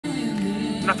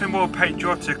Nothing more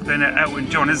patriotic than Elton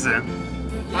John, is there?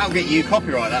 That'll get you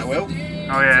copyright, that will.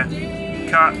 Oh yeah.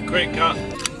 Cut. Quick cut.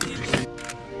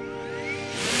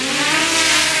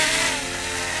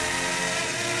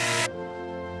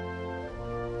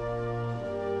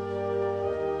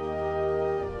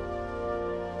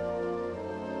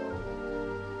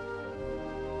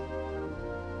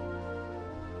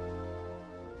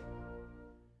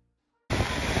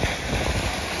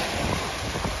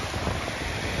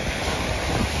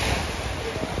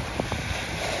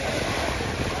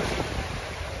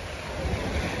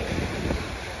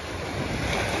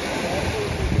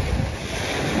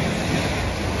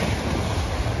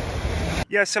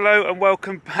 Yes, hello and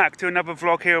welcome back to another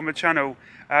vlog here on the channel.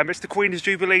 It's the Queen's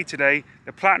Jubilee today,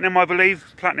 the Platinum I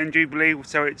believe, Platinum Jubilee,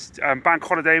 so it's bank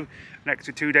holiday, next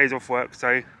to 2 days off work,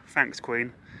 so thanks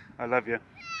Queen, I love you.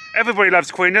 Everybody loves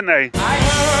Queen, don't they? I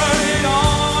heard it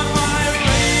on my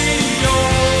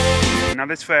radio. Now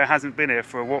this fair hasn't been here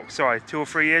for a walk, sorry, 2 or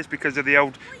 3 years because of the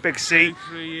old Big C,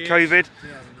 COVID.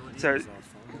 So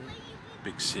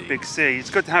Big C. Big C.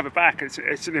 It's good to have it back. It's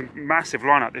a massive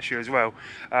lineup this year as well.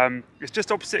 It's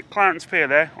just opposite Clarence Pier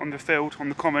there, on the field, on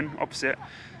the common, opposite.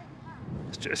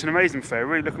 It's an amazing fair.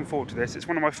 Really looking forward to this. It's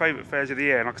one of my favourite fairs of the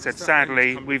year. And like I said,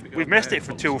 sadly, we've missed it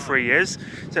for 2 or 3 years.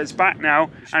 So it's back now,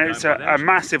 and it's a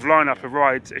massive lineup of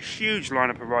rides, a huge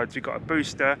lineup of rides. We've got a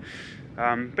booster.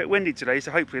 A bit windy today, so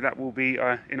hopefully that will be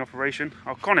in operation.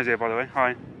 Oh, Connor's here, by the way.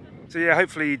 Hi. So yeah,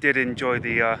 hopefully you did enjoy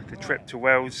the trip to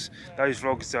Wales. Those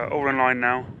vlogs are all online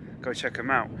now. Go check them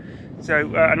out.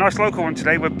 So a nice local one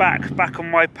today. We're back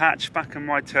on my patch, back on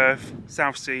my turf,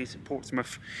 Southsea,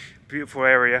 Portsmouth, beautiful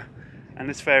area. And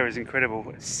this fair is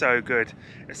incredible. It's so good.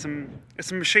 It's some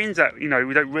machines that we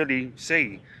don't really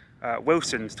see.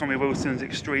 Wilson's, Tommy Wilson's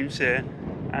Extremes here,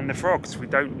 and the Frogs. We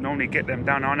don't normally get them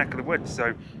down our neck of the woods.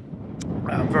 So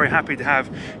I'm very happy to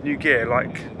have new gear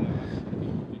like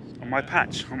my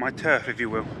patch, on my turf if you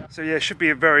will. So yeah, it should be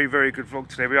a very good vlog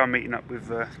today. We are meeting up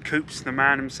with Coops, the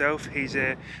man himself. He's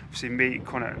here, obviously me,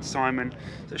 Connor and Simon,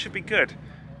 so it should be good.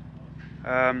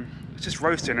 It's just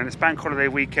roasting and it's bank holiday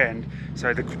weekend,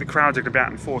 so the crowds are going to be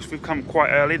out in force. We've come quite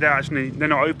early. They're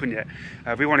not open yet.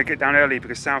 We want to get down early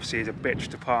because Southsea is a bitch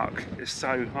to park. It's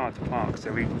so hard to park,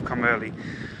 so we've come early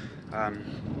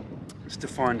just to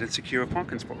find and secure a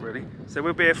parking spot really. So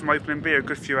we'll be here from opening, be here a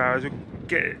good few hours. We'll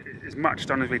get as much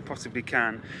done as we possibly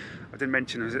can. I didn't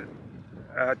mention, was it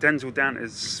Denzil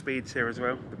Danter's Speed's here as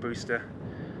well, the booster.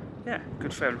 Yeah,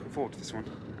 good fair, looking forward to this one.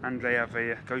 And they have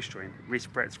a ghost train. Reece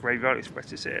Brett's Graveyard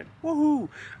Express is here. Woohoo!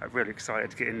 I'm really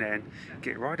excited to get in there and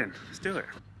get riding. Let's do it.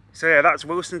 So yeah, that's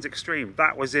Wilson's Extreme.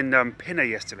 That was in Pinner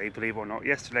yesterday, believe it or not.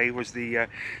 Yesterday was the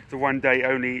one day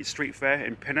only street fair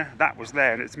in Pinner. That was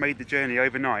there, and it's made the journey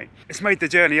overnight. It's made the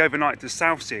journey overnight to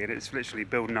Southsea, and it's literally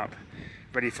building up,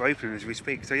 ready for opening as we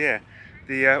speak. So yeah,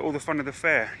 all the fun of the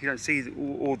fair. You don't see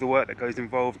all the work that goes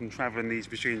involved in travelling these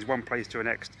machines one place to the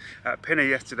next. Pinner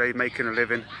yesterday making a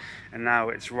living, and now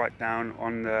it's right down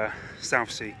on the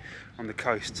Southsea, on the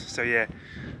coast. So yeah,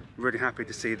 really happy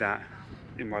to see that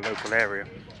in my local area.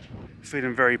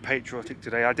 Feeling very patriotic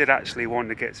today. I did actually want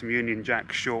to get some Union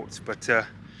Jack shorts, but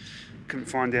couldn't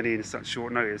find any in such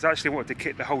short notice. I actually wanted to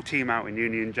kit the whole team out in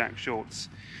Union Jack shorts.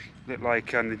 Look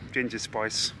like the Ginger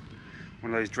Spice,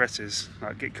 one of those dresses.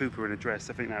 Like get Cooper in a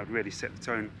dress. I think that would really set the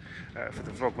tone for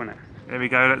the vlog, wouldn't it? There we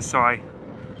go, let's sigh.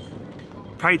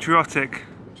 Patriotic,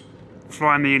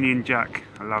 flying the Union Jack.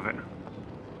 I love it.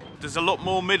 There's a lot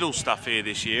more middle stuff here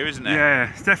this year, isn't there? Yeah,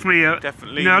 it's definitely a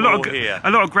lot here. A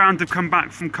lot of ground have come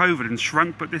back from COVID and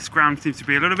shrunk, but this ground seems to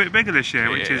be a little bit bigger this year,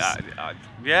 which is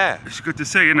it's good to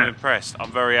see, isn't it? I'm impressed.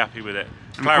 I'm very happy with it.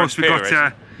 And of course we've got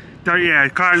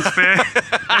Clarence Fair.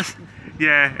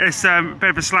 Yeah, it's a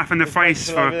bit of a slap in the face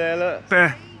for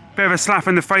bit of a slap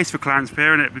in the face for Clarence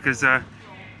Fair, isn't it? Because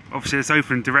obviously it's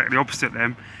open directly opposite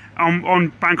them. On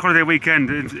bank holiday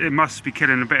weekend, it must be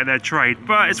killing a bit of their trade,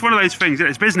 but it's one of those things.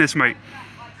 It's business, mate.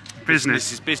 Business.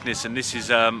 This is business, and this is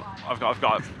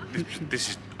this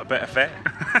is a better fair.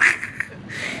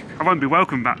 I won't be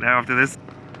welcome back there after this.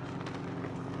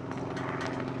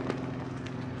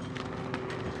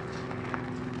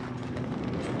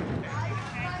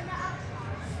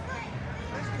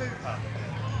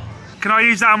 Can I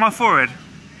use that on my forehead?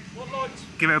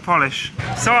 Give it a polish.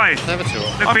 Sorry,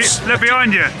 look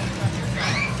behind you.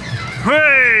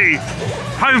 Hey!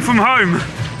 Home from home.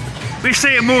 We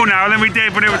see it more now than we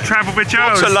did when it would travel with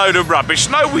Charles. What's a load of rubbish?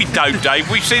 No, we don't, Dave.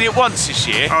 We've seen it once this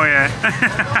year. Oh, yeah.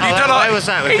 Where was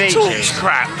that with He talks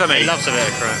crap, doesn't he? He loves a bit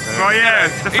of crap. Right, yeah.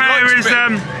 The fair is,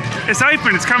 it's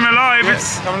open, it's coming alive. Yeah,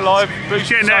 it's coming alive.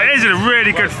 Getting there. It is a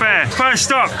really good fair. First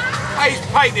stop. Hey, he's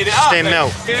painted it up. Steam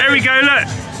milk. There we go, look.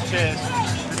 Cheers.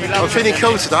 I'm feeling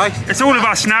cool today. It's all of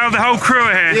us now, the whole crew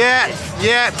are here.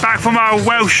 Yeah. Back from our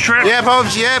Welsh trip.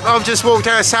 I've just walked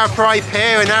down South Parade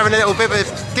Pier and having a little bit of a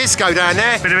disco down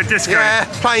there. Bit of a disco. Yeah,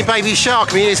 playing Baby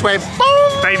Shark. I mean, it's went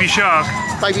boom. Baby Shark.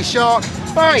 Baby Shark.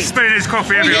 Right. Spilling his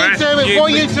coffee everywhere. What are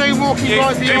you doing walking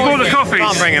right behind me? He bought the coffees.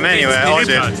 Can't bring him anywhere, I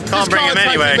did. Can't bring him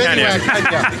anywhere, can you?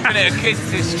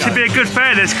 Should be a good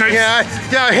fair, this, Chris. Yeah,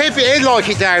 he'd like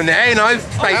it down there, you know.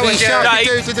 Baby Shark,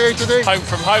 to do. Home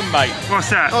from home, mate. What's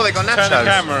that? Oh, they got nachos. Turn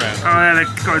the camera around. Oh, yeah,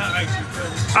 they've got...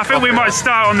 I think we might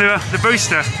start on the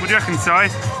booster. What do you reckon, Si?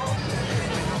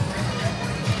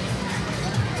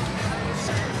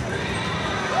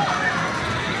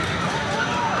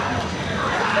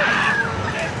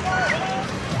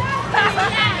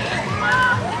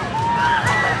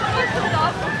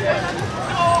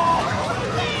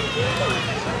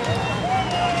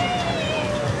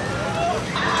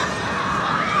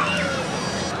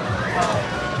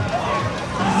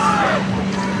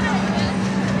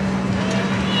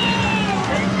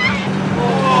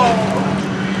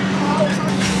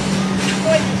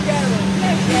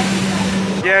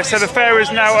 Yeah, so the fair is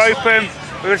now open.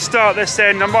 We're going to start this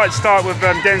end. I might start with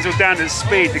Denzil Danter's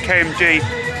Speed, the KMG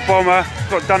bomber.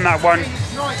 Got done that one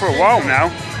for a while now,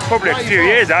 probably a few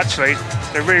years actually.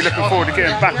 They're really looking forward to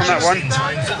getting back on that one.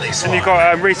 And you've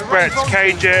got Reece Brett,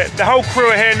 Cage. The whole crew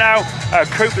are here now.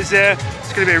 Cooper's here.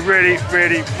 It's going to be a really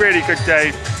good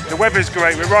day. The weather's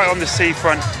great. We're right on the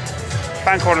seafront.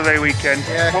 Bank holiday weekend.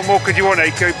 Yeah. What more could you want,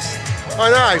 Coops? I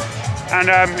know. And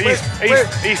are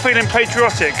you feeling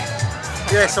patriotic?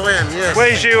 Yes, I am. Yes.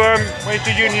 Where's your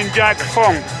Union Jack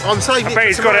thong? I'm saving it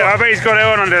for tomorrow. I bet he's got it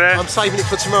on under there. I'm saving it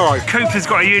for tomorrow. Coops has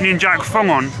got a Union Jack thong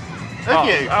on. Have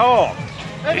you? Oh.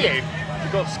 Have you?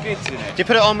 You've got skids in it. Do you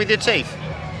put it on with your teeth?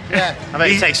 Yeah. I bet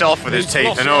he takes it off with his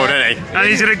teeth and all, doesn't he? And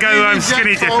he's going to go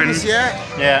skinny dipping. Yeah.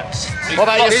 What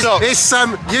about your socks? This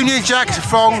Union Jack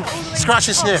thong, scratch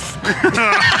and sniff.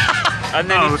 And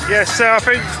then so I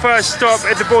think first stop,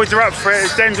 if the boys are up for it,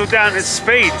 is Denzil Danter's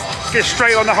Speed. Gets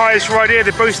straight on the highest ride here,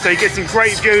 the booster. He gets some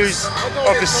great views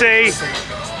of the sea.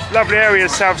 Lovely area,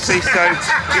 Southsea, so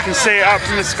you can see it up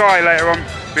from the sky later on.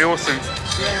 Be awesome.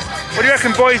 What do you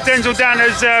reckon, boys? Denzil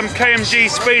Danter's KMG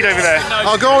Speed over there.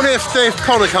 I'll go on if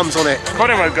Connor comes on it.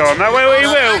 Connor won't go on that. Well, he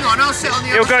will. Hang on, I'll sit on the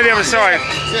He'll go the other side.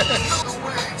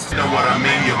 You know what I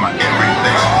mean? You're my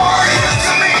everything.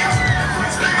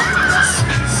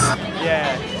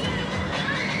 Yeah.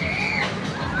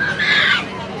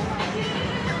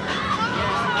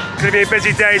 It's going to be a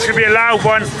busy day. It's going to be a loud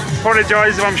one.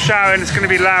 Apologise if I'm shouting. It's going to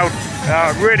be loud.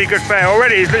 Really good fair.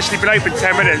 Already it's literally been open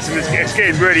 10 minutes and it's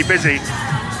getting really busy.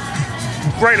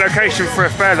 Great location for a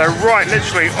fair though, right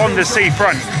literally on the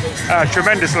seafront.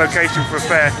 Tremendous location for a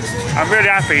fair. I'm really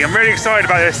happy. I'm really excited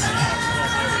about this.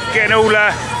 Getting all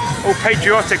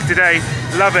patriotic today.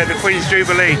 Love it, the Queen's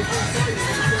Jubilee.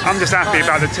 I'm just happy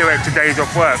about the 2 extra days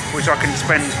off work, which I can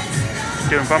spend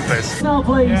doing fun fairs. Now,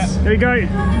 please. Yeah. Here we go.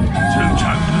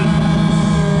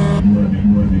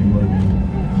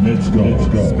 Let's go.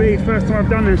 Speed, first time I've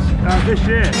done this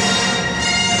year.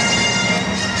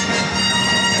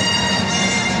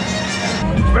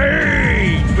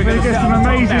 Speed! We're going to get some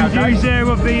amazing views there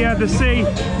of the sea.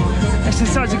 This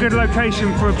is such a good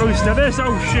location for a booster. This,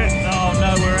 oh shit! Oh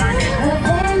no, we're hanging.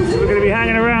 We're going to be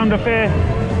hanging around up here.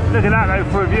 Look at that though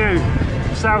for a view.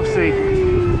 Southsea.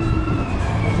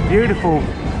 Beautiful.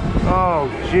 Oh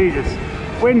Jesus.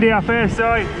 Windy up here,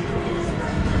 Si.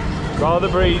 Rather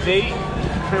breezy. A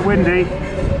bit windy.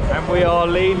 And we are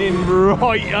leaning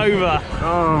right over.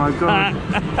 Oh my God.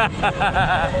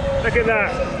 Look at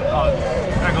that. Oh,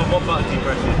 hang on, what button are you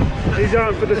pressing? These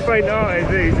aren't for the faint-hearted,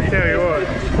 these, I tell you what.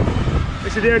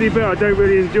 This is the only bit I don't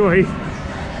really enjoy.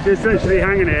 Just literally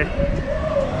hanging here.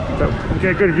 But we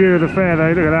get a good view of the fair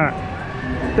though, look at that.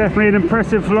 Definitely an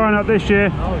impressive lineup this year.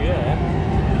 Oh yeah.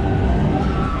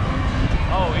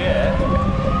 Oh yeah.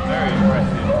 Very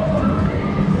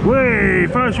impressive. Whee!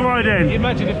 First ride in. Can you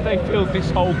imagine if they filled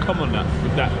this whole common up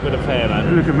with a fair, man?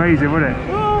 It'd look amazing, wouldn't it?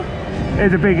 Oh,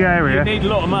 It's a big area. you need a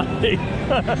lot of money.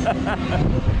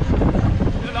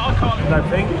 I can't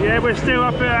think. Yeah, we're still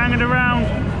up here hanging around.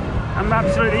 I'm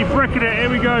absolutely bricking it. Here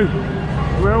we go.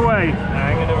 We're away.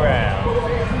 Hanging around.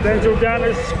 Denzil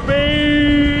Danter's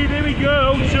Speed. Here we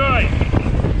go. Hold tight.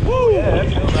 Woo! Yeah,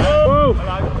 Whoa!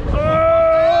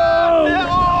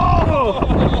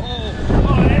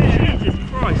 Jesus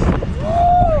Christ!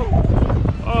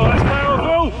 Oh, that's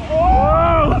powerful!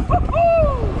 Oh,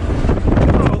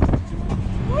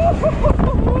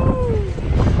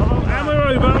 and we're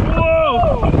over. Whoa!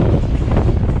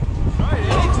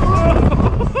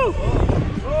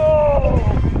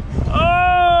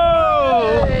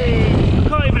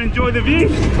 enjoy the view.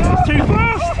 It's too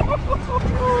fast.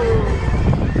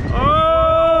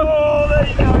 Oh, there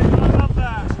you go. I love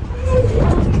that.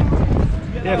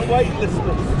 Yeah,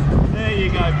 weightlessness. There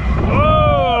you go.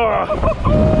 Oh!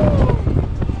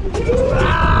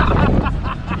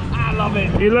 I love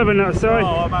it. You're loving that, Si? Oh,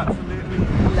 I'm absolutely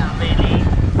loving it.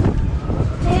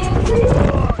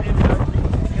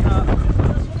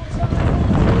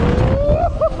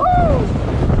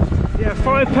 Yeah,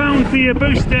 £5 for your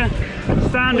booster,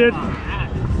 standard.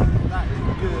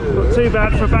 Not too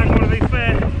bad for a bank holiday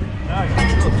fair. No,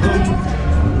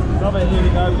 love it. Here we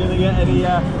go. We're going to get any.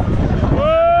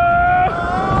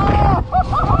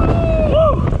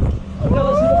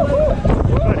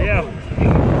 Bloody hell.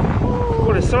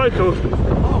 What a cycle.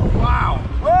 Oh, wow.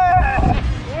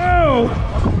 Whoa!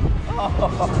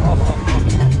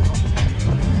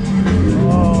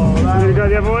 Oh, I'm going to go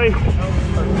the other way.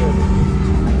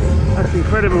 That's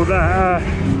incredible, that.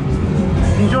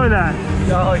 Enjoy that.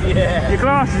 Oh, yeah. Your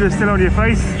glasses are still on your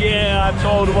face. Yeah, I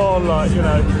told them all, like, you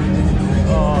know.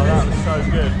 Oh, that was so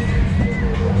good.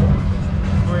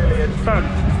 Brilliant. Back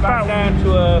down to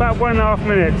about 1.5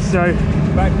 minutes, so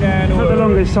back down to not the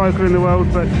longest cycle in the world,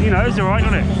 but you know, it's alright,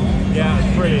 isn't it? Yeah,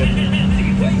 it's brilliant.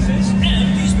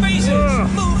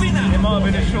 Oh. It might have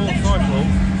been a short cycle,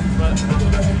 but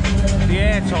the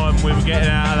air time we were getting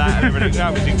out of that and everything,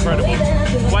 that was incredible.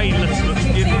 Weightless,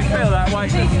 you didn't feel that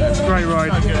weightless. Great ride.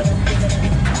 So good.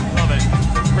 Love it.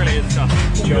 Brilliant stuff.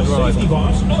 Good ride.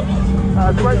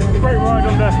 Great ride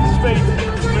on the Speed.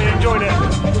 Really enjoyed it.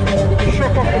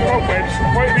 Shock off the cobwebs.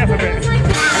 Wake me up a bit.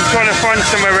 I'm trying to find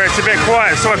somewhere where it's a bit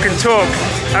quiet so I can talk.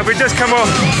 We just come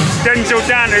off Denzil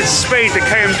Danter's Speed, the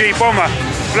KMG bomber.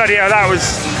 Bloody hell, that was.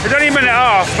 It's only a minute and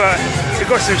a half, but we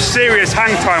got some serious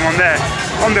hang time on there.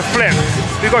 On the flip,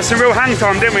 we got some real hang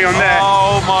time, didn't we, on there?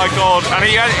 Oh my god! And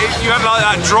you had like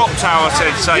that drop tower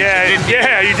sensation.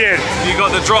 Yeah, you did. You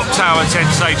got the drop tower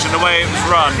sensation, the way it was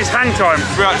run. It's hang time.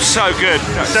 Right, so good.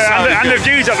 And the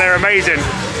views up there are amazing.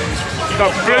 You've got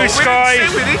blue sky.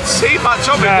 We didn't see much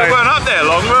of it. No. We weren't up there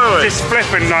long, were we? Just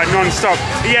flipping like non-stop.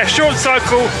 Yeah, short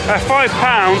cycle, £5,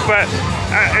 but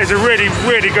it's a really,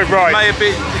 really good ride. May a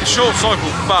bit short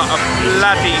cycle, but a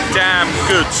bloody damn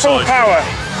good cycle. Full power.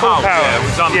 Full power. Yeah, it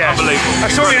was unbelievable.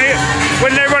 That's all you need.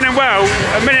 When they're running well,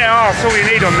 a minute and a half is all you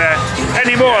need on there.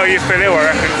 Any more, you feel ill,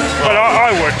 I reckon. Well, I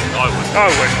would. I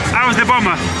would. How was the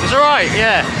bomber? It's alright,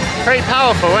 yeah. Pretty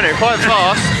powerful, wasn't it? Quite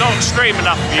fast. Not extreme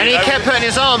enough for you. And he kept putting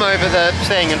his arm over the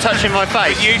thing and touching my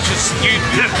face. You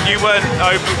weren't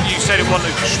over. You said it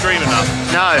wasn't extreme enough.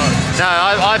 No,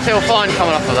 I feel fine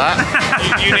coming off of that.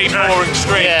 You need more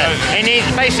extreme. Yeah, he needs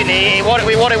basically what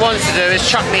it wants to do is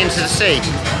chuck me into the sea.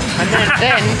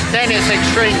 And then it's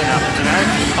extreme enough, you know.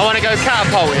 I want to go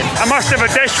catapulting. I must have a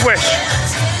death wish.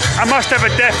 I must have a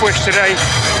death wish today.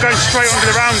 Going straight onto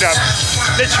the roundup.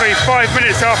 Literally 5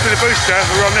 minutes after the booster,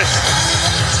 we're on this.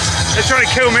 They're trying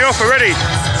to kill me off already.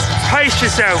 Pace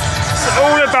yourself. It's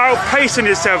all about pacing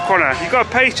yourself, Connor. You've got to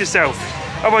pace yourself.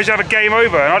 Otherwise you have a game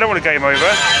over, and I don't want a game over.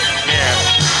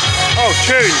 Yeah. Oh,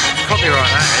 tune. Copyright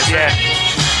that is. Yeah.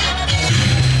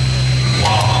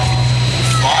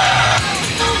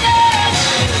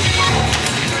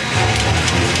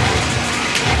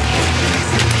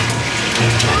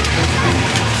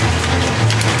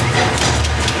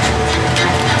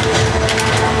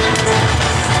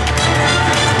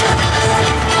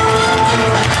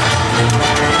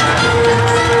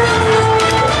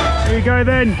 Here we go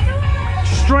then,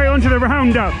 straight onto the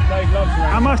roundup.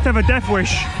 I must have a death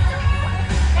wish.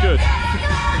 Good.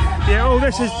 Yeah, all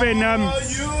this has been,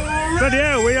 bloody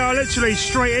hell, we are literally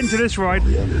straight into this ride.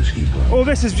 All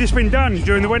this has just been done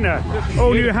during the winter.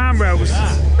 All new handrails.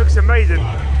 Looks amazing.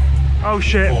 Oh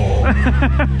shit.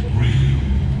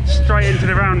 Straight into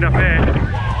the roundup here.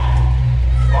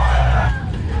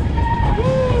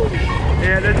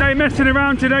 Yeah, there's no messing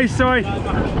around today, Si.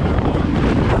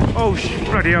 Oh,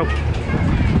 bloody hell.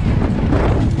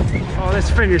 Oh, this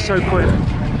thing is so quick.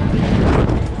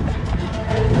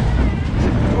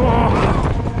 Oh.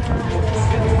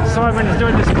 Simon is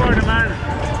doing the Spider-Man.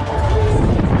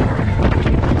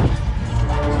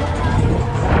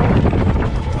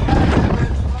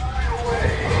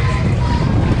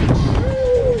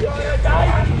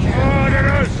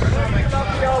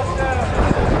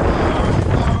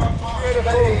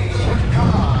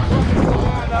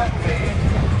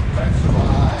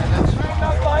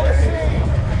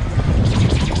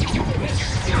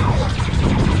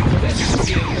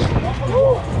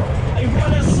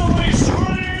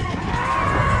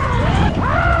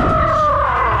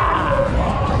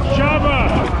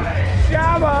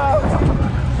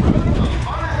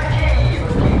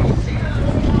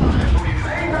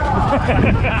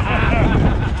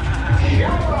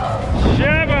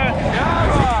 Shabba!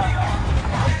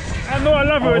 I'm not a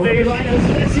lover of these.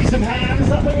 Let's see some hands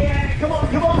up in the air. Come on,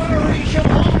 come on, reach them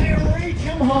high, reach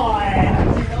them high.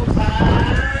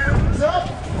 Hands up.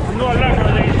 I'm not a lover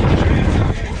of these.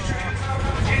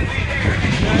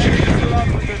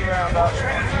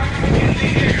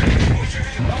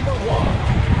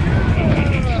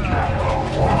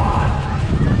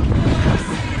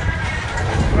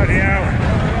 Bloody hell.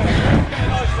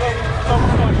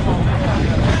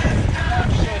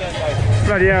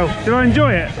 Bloody hell. Did I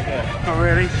enjoy it? Not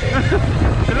really.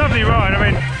 It's a lovely ride. I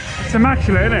mean, it's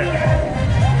immaculate, isn't it?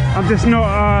 I'm just not,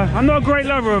 I'm not a great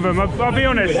lover of them, I'll be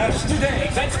honest.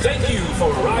 Thank you for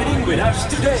riding with us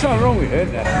today. There's something wrong with it,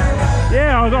 isn't there?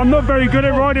 Yeah, I'm not very good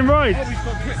at riding rides.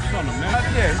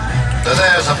 So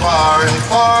there's a bar in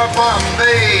far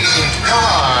Bombay. Come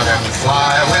on and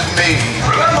fly with me.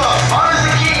 Remember, fun is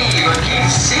the key, but keep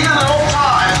seated at all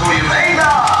times or you may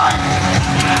die.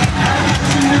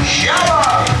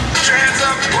 Shower! Put your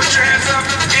hands up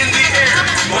in the air.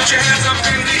 Put your hands up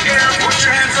in the air. Put your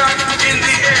hands up in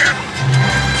the air.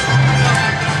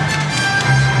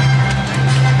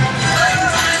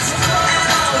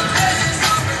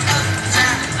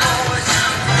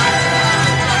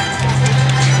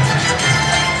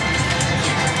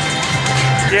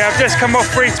 Yeah, I've just come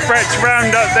off Reece Brett's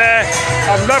round up there.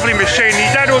 Lovely machine.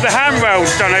 He's had all the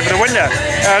handrails done over the winter.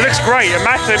 Looks great,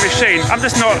 immaculate machine. I'm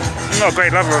not a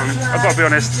great lover of him, I've got to be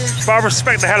honest. But I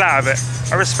respect the hell out of it.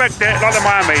 I respect it like the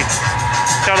Miami.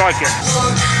 So I like it.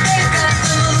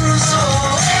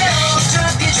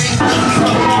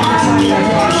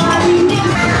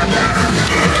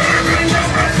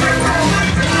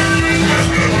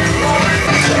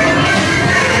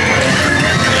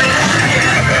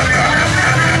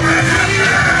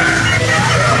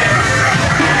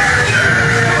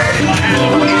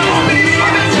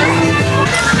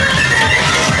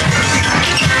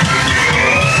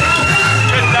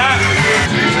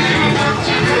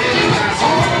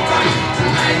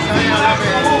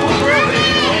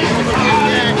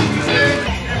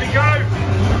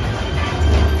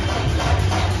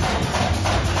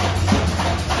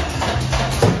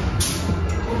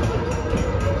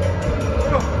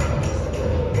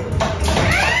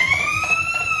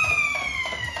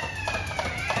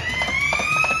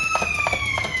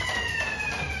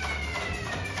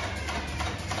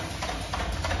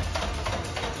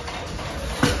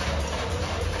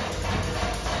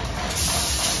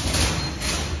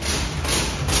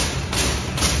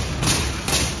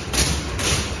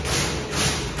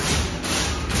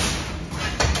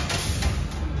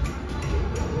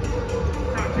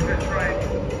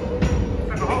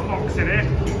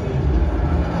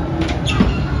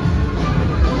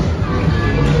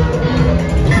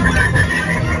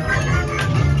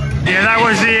 Yeah, that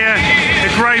was the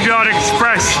Graveyard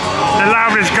Express, the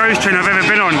loudest ghost train I've ever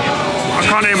been on. I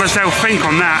can't hear myself think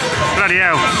on that. Bloody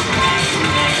hell.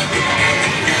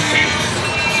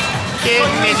 Give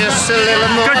me just a little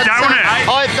more. Good down it.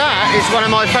 That is one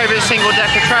of my favourite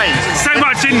single-decker trains. So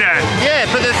much in there. Yeah,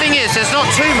 but the thing is, there's not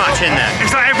too much in there.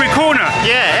 It's like every corner.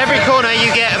 Yeah, every corner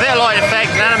you get a bit of light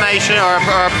effect, an animation, or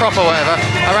a prop or whatever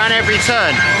around every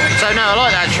turn. So no, I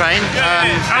like that train.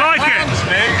 I like it.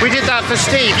 We did that for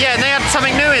Steve. Yeah, and they had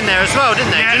something new in there as well,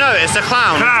 didn't they? Yeah. Did you notice? The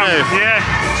clown. Clown, New. yeah.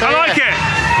 So, I like it.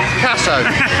 Picasso.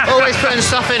 Always putting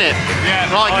stuff in it. Yeah,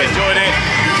 like I it. enjoyed it.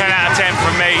 10 out of 10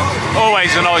 from me. Always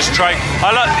a nice train.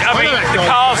 I mean, the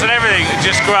cars and everything are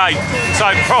just great. So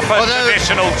proper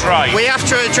traditional train. We have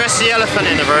to address the elephant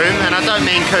in the room, and I don't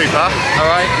mean Cooper. All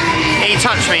right. He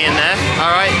touched me in there.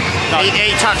 All right. No.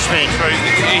 He touched me.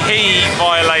 He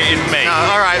violated me. No,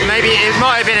 all right. Maybe it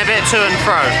might have been a bit to and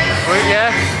fro.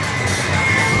 Yeah.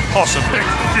 Possibly.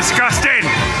 Disgusting.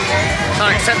 It's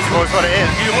unacceptable is what it is.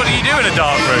 What do you do in a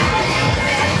dark room?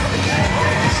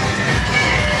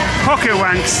 Pocket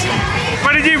wanks.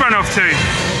 Where did you run off to?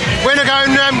 When I go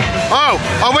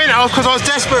I went off because I was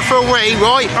desperate for a wee,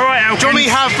 right? Alright, Elkins. Do you want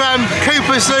me to have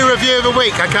Cooper's Zoo review of the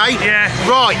week, okay? Yeah.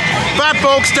 Right, Bad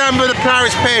Bog stand by the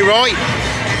Polaris Pier, right?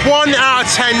 1 out of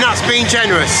 10, that's being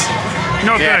generous.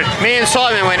 Not good. Me and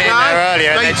Simon went in there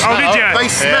earlier. They, oh, did you? They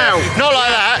smell. Yeah. Not like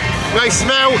that. They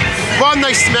smell. 1,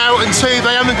 they smell, and 2,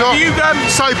 they haven't got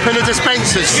soap in the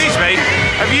dispensers. Excuse me,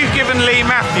 have you given Lee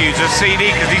Matthews a CD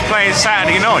because he's playing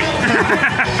Saturday night?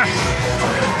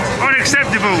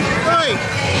 Unacceptable. Hey,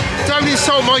 don't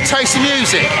insult my taste in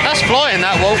music. That's flying,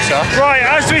 that Waltzer. Right,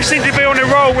 as we seem to be on a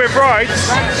roll with rides,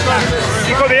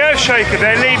 you've got the Earthshaker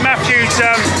there, Lee Matthews.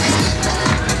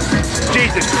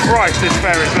 Jesus Christ, this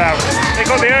fair is loud. They've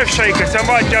got the Earthshaker, so I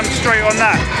might jump straight on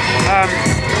that.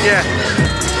 Yeah.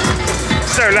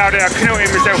 So so loud that I cannot hear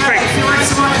myself think.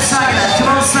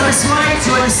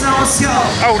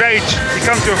 Old age, you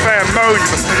come to a fair and moan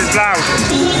because it's loud.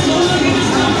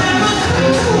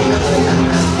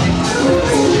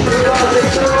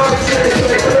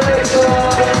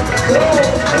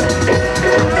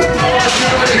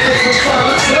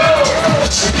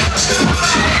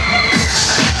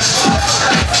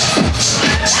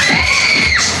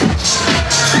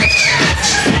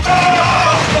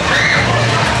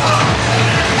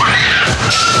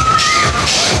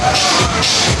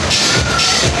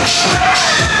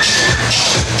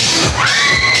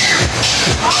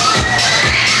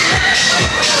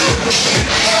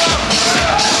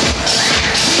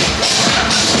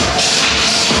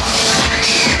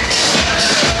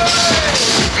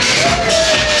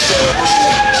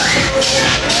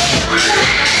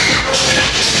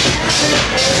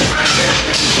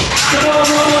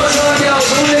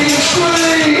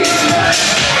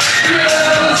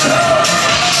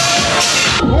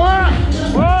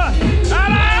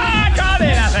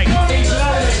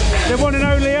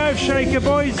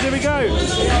 Boys, here we go.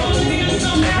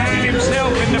 Man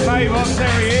himself in the pay box,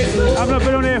 there he is. I've not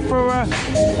been on here for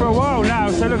a while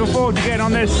now, so looking forward to getting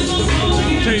on this.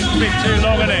 It's a bit too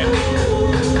long, isn't it?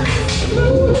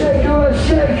 Here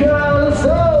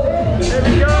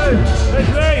we go. Let's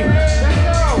leave.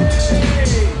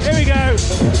 Here we go.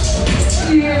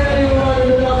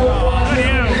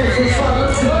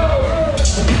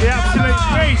 The absolute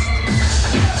beast.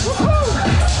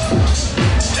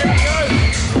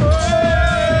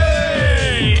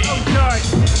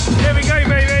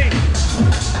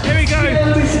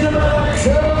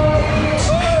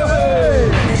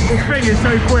 This thing is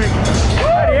so quick.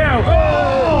 Bloody hell. Oh,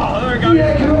 there we go.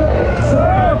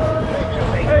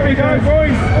 There we go,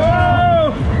 boys.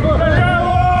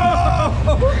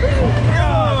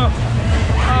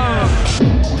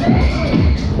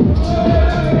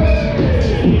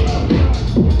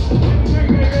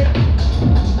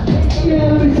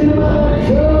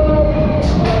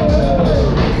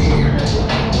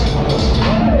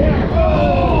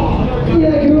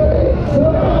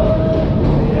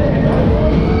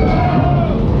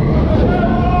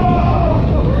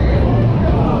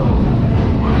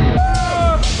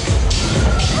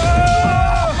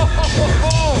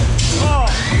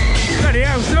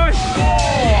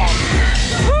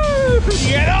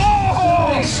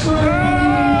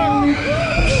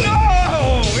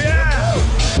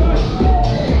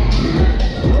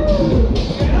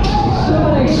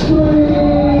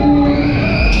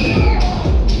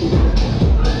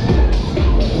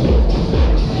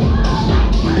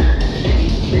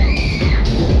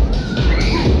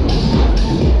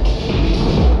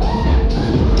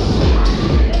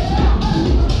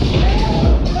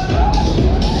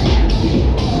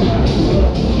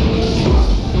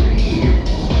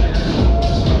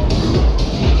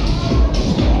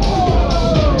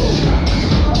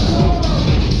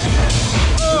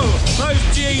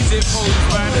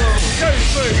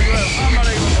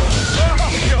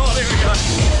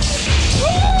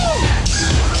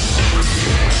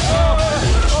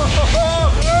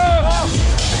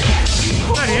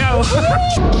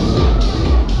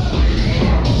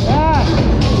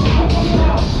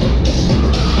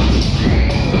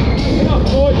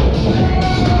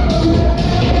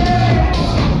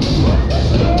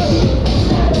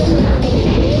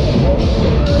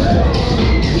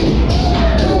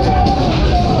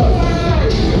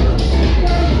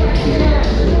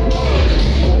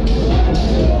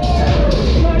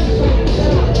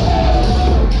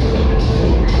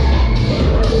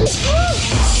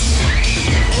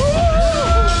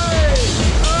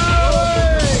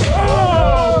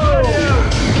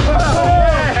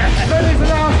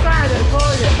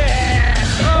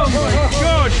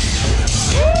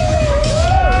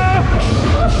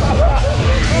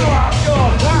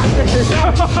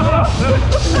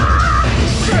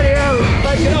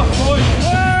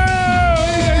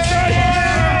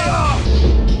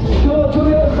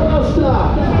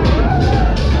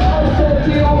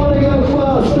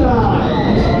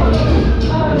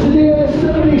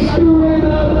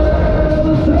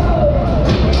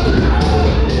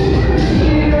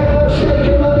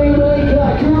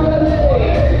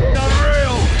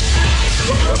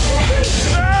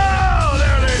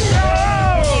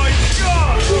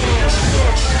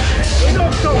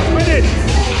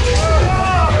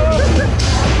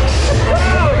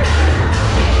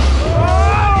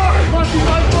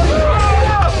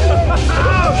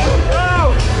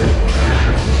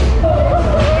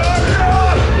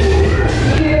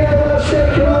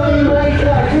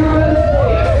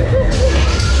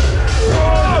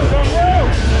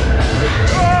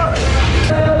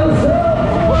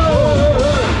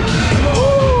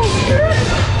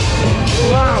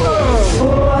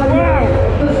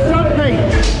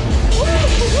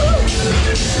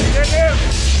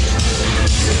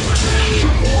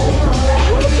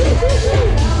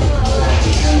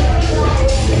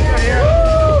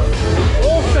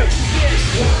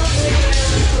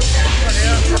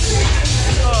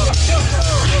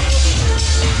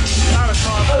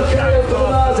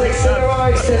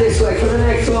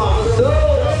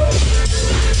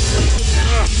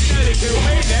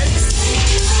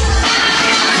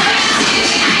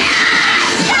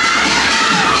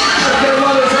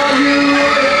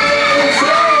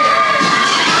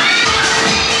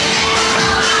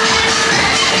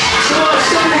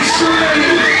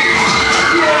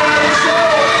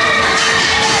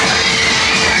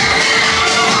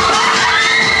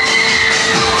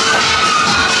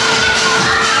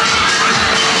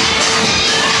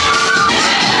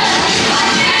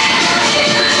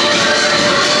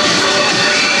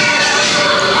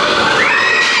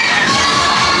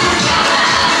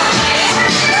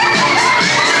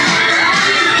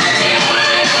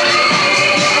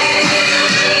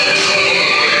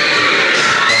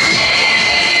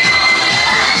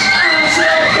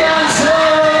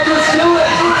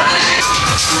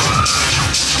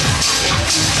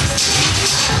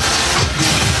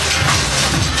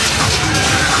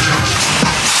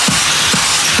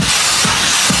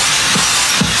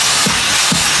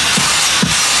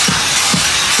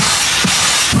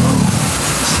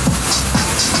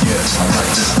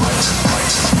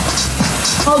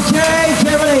 Okay,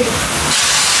 Jubilee.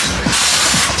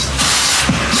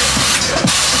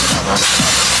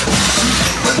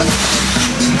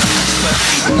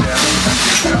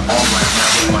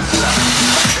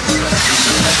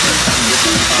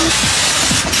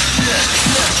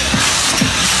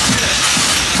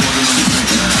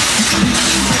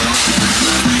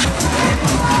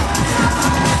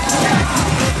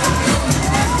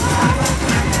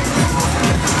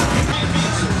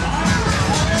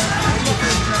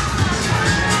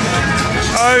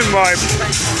 Oh my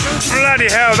bloody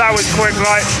hell, that was quick.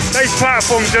 Like, those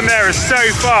platforms in there are so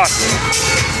fast.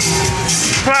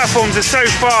 Platforms are so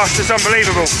fast, it's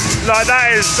unbelievable. Like,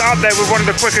 that is up there with one of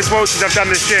the quickest waltzes I've done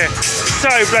this year. So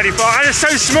bloody fast, and it's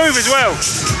so smooth as well.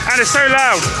 And it's so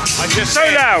loud. So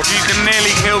loud. You can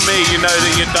nearly kill me, you know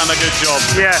that you've done a good job.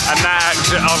 Yeah. And that,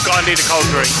 I need a cold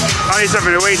drink. I need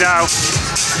something to eat now.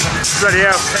 Bloody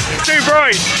hell. It's too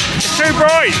bright. It's too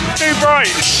bright. Too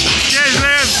bright. Cheers,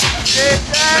 Liam.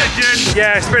 Legend.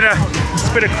 Yeah, it's been a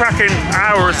cracking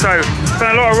hour or so.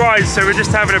 Done a lot of rides, so we're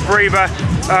just having a breather.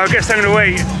 Get something to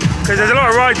eat because there's a lot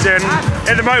of rides in.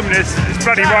 At the moment, it's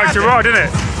bloody ride to ride, isn't it?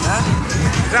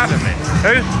 Is Adam it?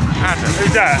 Who? Adam.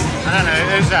 Who's that? I don't know.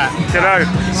 Who's that? Don't know.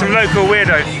 Some local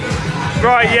weirdo.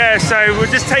 Right, yeah. So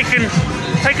we're just taking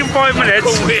 5 minutes.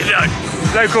 Local weirdo.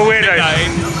 Local weirdo.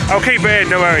 I'll keep it in.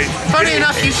 Don't worry. Funny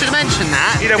enough, you should mention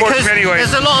that. You don't watch me anyway.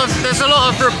 There's a lot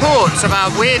of reports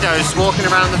about weirdos walking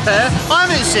around the fair. I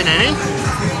haven't seen any.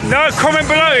 No,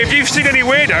 comment below if you've seen any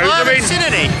weirdos. I haven't seen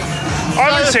any.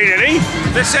 I haven't seen any.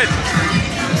 Listen,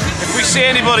 if we see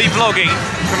anybody vlogging,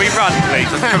 can we run,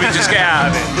 please? Can we just get out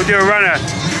of it? We'll do a runner.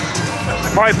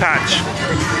 My patch.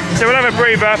 So we'll have a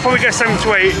breather, probably get something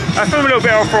to eat. I film a little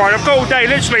bit off ride. I've got all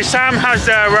day, literally. Sam has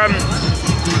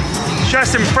she has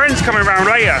some friends coming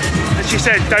around later, and she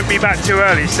said don't be back too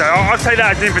early. So I'll take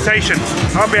that as an invitation.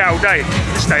 I'll be out all day.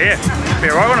 Just stay here.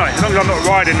 Be alright, won't I? As long as I'm not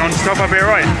riding non-stop, I'll be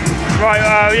alright. Right,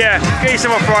 yeah, get you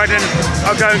some off riding.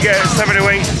 I'll go and get something to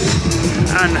eat.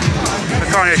 And the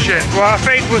kind of shit. Well, I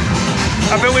think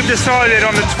we've decided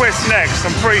on the twist next.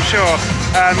 I'm pretty sure.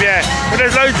 Yeah, but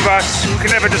there's loads of us who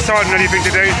can never decide on anything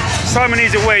to do. Simon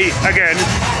needs a wee again.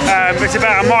 It's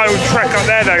about a mile trek up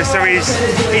there though, so he's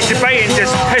debating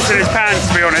just pissing his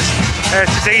pants, to be honest. It's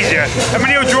just easier. I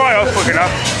mean, he'll dry off quick enough.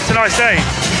 It's a nice day.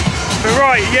 But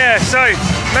right, yeah, so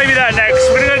maybe that next.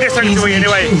 We're gonna go get something to eat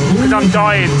anyway, because I'm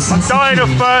dying. I'm dying of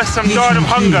thirst, I'm dying of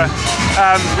hunger.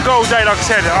 We've got all day, like I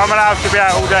said, I'm allowed to be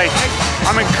out all day.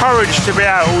 I'm encouraged to be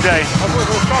out all day.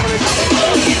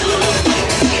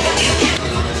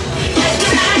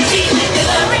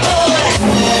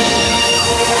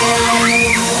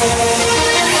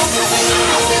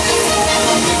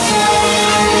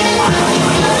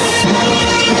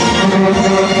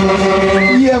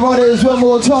 Yeah, riders, one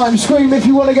more time. Scream if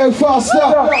you want to go faster.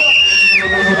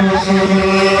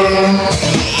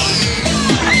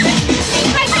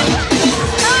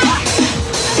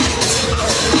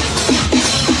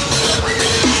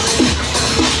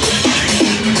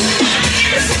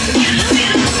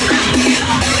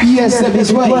 Yes, step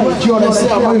this way. Do you want to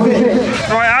start moving?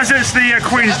 Right, as it's the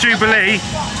Queen's Jubilee,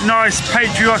 nice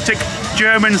patriotic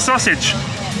German sausage.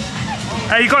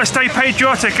 Hey, you got to stay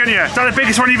patriotic, haven't you? Is that the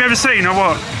biggest one you've ever seen, or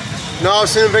what? No, I've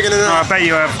seen them bigger than that. I bet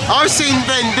you have. I've seen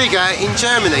them bigger in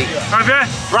Germany. Have you?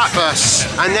 Bratwurst,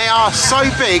 and they are so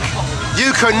big,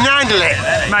 you couldn't handle it.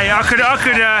 Mate, I could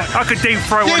deep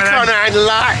throat You one of can't them. handle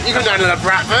that. You can handle a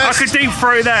bratwurst. I could deep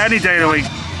throat that any day of the week.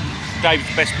 Dave's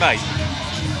best mate.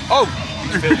 Oh,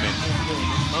 he's filming.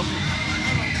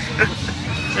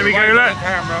 There we go, look.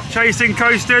 Chasing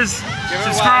coasters.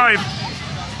 Subscribe.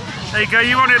 There you go,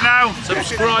 you want it now.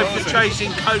 Subscribe to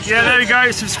Chasing Coasters. Yeah, there we go,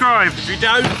 subscribe. If you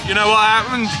don't, you know what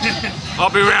happens? I'll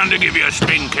be round to give you a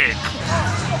spin kick.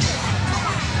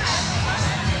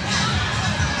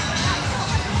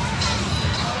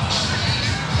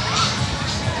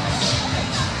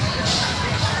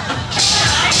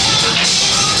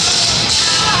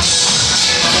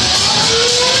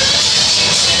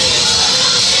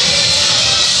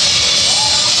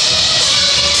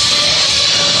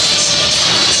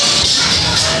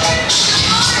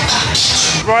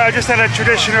 Right, I just had a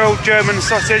traditional German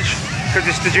sausage, because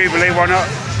it's the Jubilee, why not?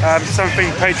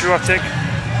 Something patriotic.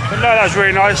 But no, that was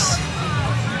really nice.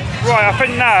 Right, I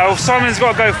think now Simon's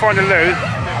got to go find a loo.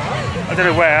 I don't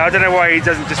know where, I don't know why he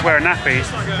doesn't just wear a nappy.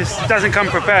 Just doesn't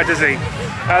come prepared, does he?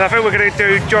 I think we're going to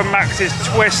do John Max's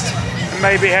twist and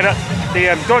maybe head up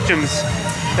the Dodgems.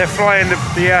 They're flying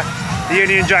the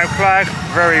Union Jack flag.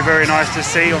 Very, very nice to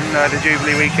see on the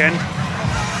Jubilee weekend.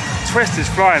 twist is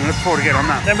flying. I look forward to getting on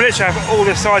that. Then we literally have all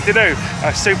this side to do.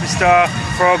 Superstar,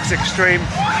 Frogs, Extreme,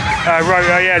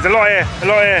 Rotor. Yeah, there's a lot here.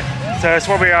 So that's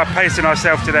why we are pacing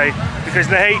ourselves today, because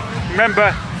the heat.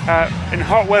 Remember, in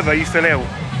hot weather you feel ill.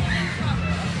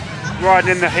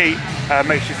 Riding in the heat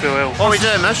makes you feel ill. What are we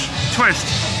doing, Mush? Twist.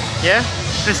 Yeah?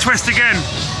 Let's twist again.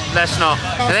 Let's not.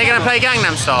 Are they going to play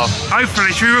Gangnam Style?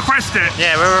 Hopefully. Should we request it?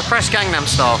 Yeah, we'll request Gangnam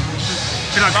Style.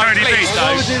 Be like Cody B.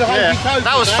 Yeah.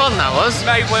 That was fun, that was.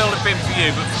 May well have been for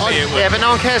you, but for me it was. Yeah, but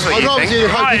no one cares what you think.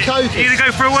 Right, you gonna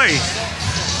go for a wee?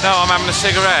 No, I'm having a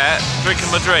cigarette,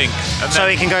 drinking my drink. And so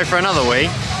he can go for another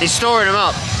wee. He's storing them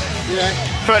up. Yeah.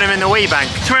 Putting them in the wee bank.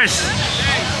 Twist.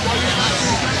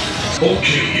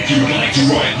 Okay, if you would like to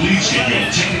ride, please get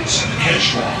your tickets and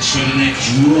cash box for the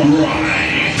next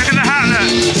ride. Look at the hat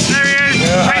there. There he is.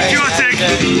 Patriotic.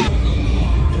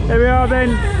 Here we are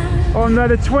then on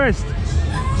the twist.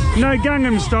 No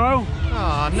Gangnam Style.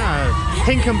 Oh no.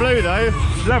 Pink and blue though.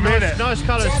 Lovely, isn't it? Nice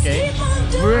colour scheme.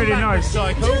 Really nice.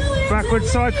 Cycle. Backward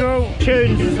cycle.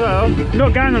 Tunes as well.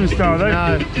 Not Gangnam Style though.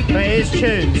 No, but it is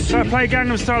tunes. So I play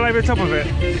Gangnam Style over the top of it.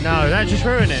 No, that just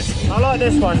ruined it. I like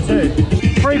this one too.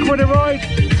 £3 a ride.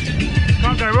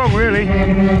 Can't go wrong really.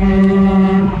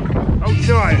 Hold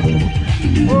tight.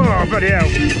 Oh, bloody hell.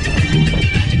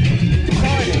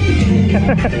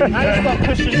 And it's got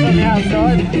cushions on the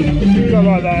outside. Got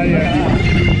like that, yeah.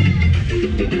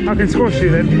 I can squash you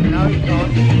then. No, you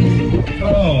can't.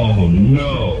 Oh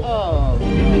no. Oh.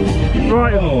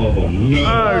 Right. Oh no.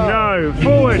 Oh no.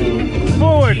 Forward.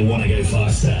 Forward. You want to go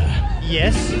faster?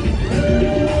 Yes.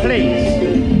 Please.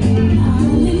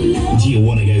 Do you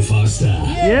want to go faster?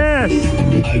 Yes.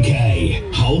 Okay,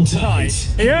 hold tight.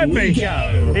 He heard me.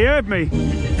 Go. He heard me.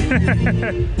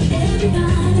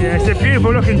 Yeah, it's a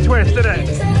beautiful looking twist, isn't it?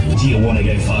 Do you want to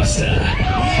go faster?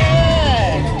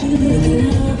 Yeah.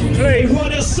 Please. Why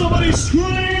does somebody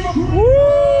scream?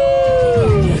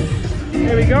 Woo!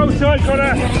 Here we go, tight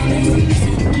corner.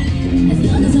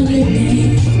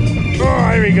 Oh,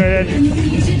 here we go then.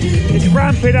 It's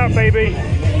ramping up, baby.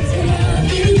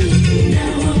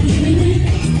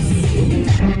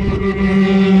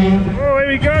 Oh, here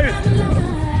we go.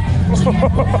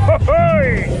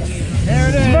 There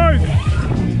it is. Smoke.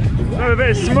 Another bit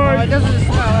of smoke. Oh, it doesn't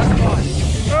smell, that's fine.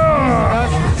 Oh.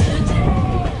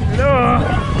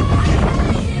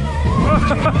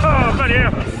 Oh, bloody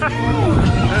hell.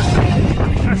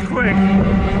 That's quick.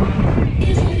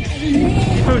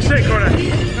 You feel sick on it?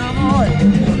 No, I'm alright.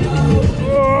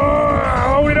 Oh,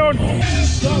 hold it on.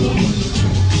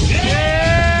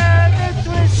 Yeah, that's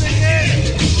twisting it.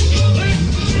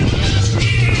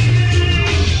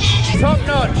 Top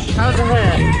notch. How's the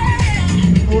hair?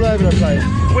 All over the place.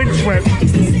 Windswept.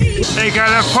 There you go,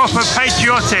 the proper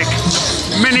patriotic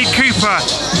Mini Cooper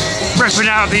ripping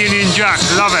out the Union Jack.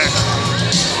 Love it.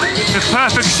 The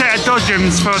perfect set of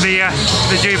Dodgems for the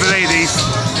Jubilee. These.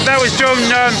 That was John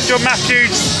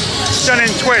Matthews'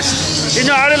 stunning twist. He's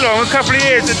not had it long, a couple of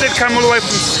years. It did come all the way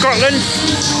from Scotland.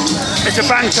 It's a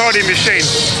bang tidy machine.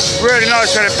 Really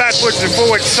nice. We had a backwards and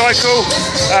forwards cycle,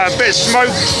 a bit of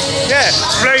smoke. Yeah,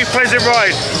 very pleasant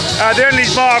ride. The only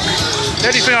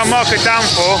thing I mark it down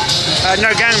for, no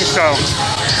Gangnam Style.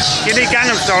 You need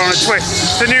Gangnam Style on a twist.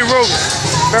 It's the new rules.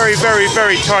 Very, very,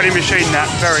 very tidy machine that,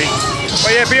 very.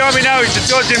 But yeah, behind me now is the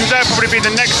Dodgems. That'll probably be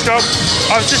the next stop.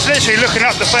 I was just literally looking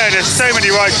up the fair. There's so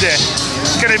many rides there.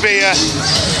 It's going to be a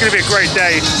great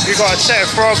day. We've got a set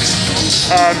of Frogs.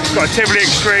 We've got a Jubilee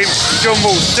Extreme, John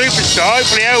Wall's Superstar.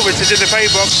 Hopefully Elvis is in the pay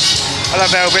box. I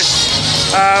love Elvis.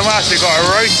 What else? We've got a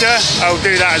Rotor. I'll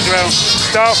do that as well.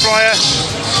 Starflyer.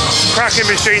 Cracking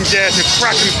machines there. It's a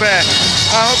cracking fair.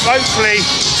 Hopefully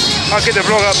I'll get the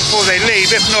vlog up before they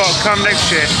leave. If not, come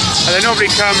next year. And they normally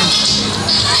come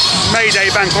May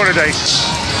Day, bank holiday.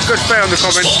 Good fair on the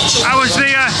comments. How was the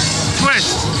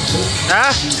twist?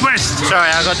 Huh? Twist.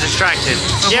 Sorry, I got distracted.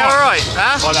 Yeah, what? alright.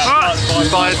 Huh?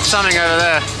 By something over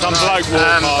there. Some bloke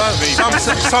walked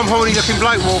past. Some horny looking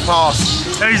bloke walked past.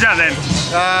 Who's that then?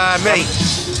 Me.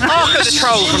 Look at the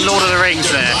troll from Lord of the Rings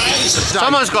there.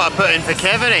 Someone's got to put in for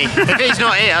Kev, hasn't he? If he's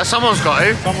not here, someone's got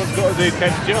to. Someone's got to do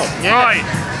Kev's job. Yeah. Right.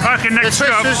 I reckon The next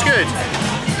twist stop. was good.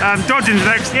 Dodgem's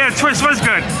next. Yeah, twist was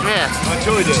good. Yeah. I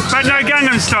enjoyed it. But no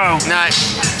Gangnam Style. No.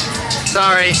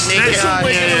 Sorry.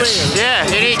 Yeah,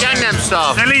 you need Gangnam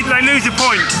Style. They lose a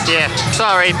point. Yeah.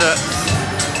 Sorry, but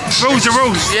Rules are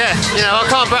rules. yeah, you know, I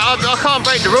can't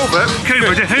break the rule book.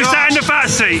 Cooper, who sat in the back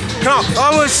seat?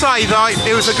 I would say that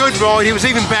it was a good ride. It was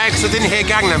even better because I didn't hear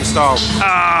Gangnam Style.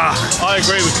 Ah, I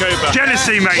agree with Cooper.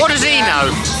 jealousy, mate. What does he know?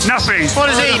 Nothing.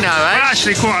 What does he know, Well, eh?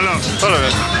 actually, quite a lot. Full of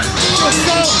it.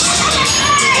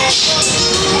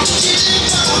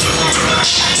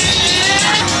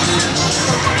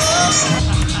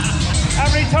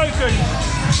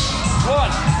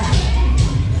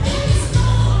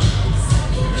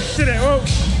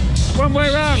 one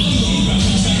way round.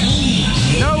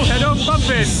 No, head on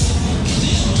bumping.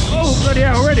 Oh, bloody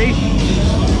hell, already.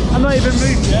 I'm not even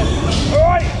moved yet.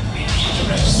 Alright.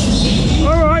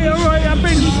 Alright, alright, I've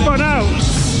been spun out.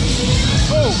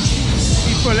 Oh,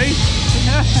 he's fully.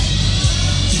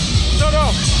 Not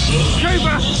off.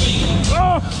 Cooper.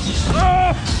 Oh,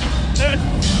 oh.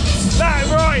 That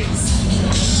right.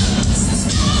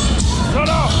 Not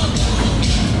off.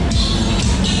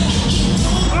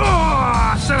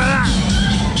 Oh, some of that.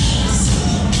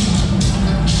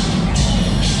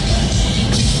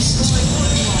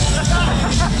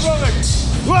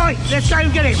 Right, let's go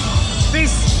and get him.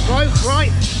 This rope,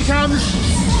 right, comes.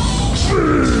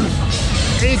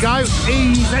 Here you go,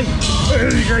 easy,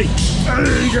 easy,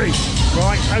 easy.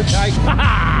 Right, okay.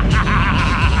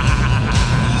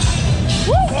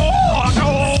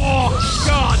 Oh,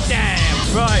 god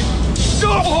damn. Right.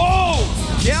 Oh,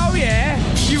 yeah, oh yeah.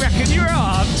 You reckon you're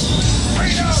on?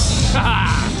 Shout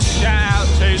out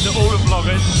to all the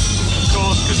vloggers, of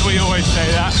course, because we always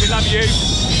say that. We love you.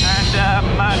 And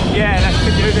yeah, let's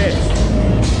do this.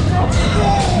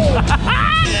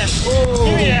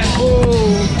 Oh, yeah.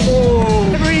 Oh.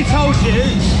 Whatever he told you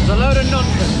is a load of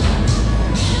nonsense.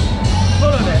 Full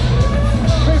of it.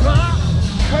 Cooper,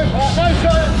 no,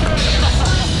 sir.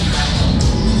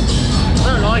 I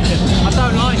don't like it. I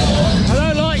don't like it. I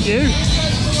don't like you.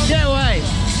 Get away.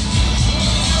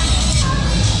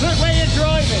 Look where you're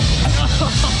driving.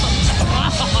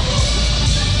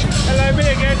 Hello, me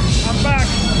again. I'm back.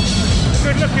 A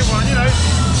good looking one, you know.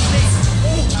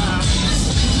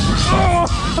 Oh.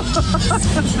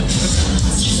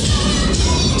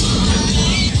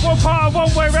 What part of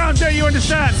one way round don't you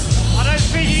understand? I don't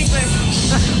speak English.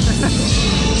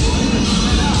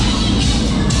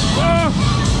 Oh.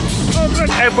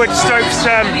 Edward Stokes'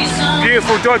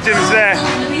 beautiful Dodgems there.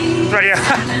 Bloody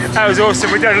hell, that was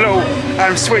awesome. We did a little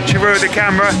switcheroo of the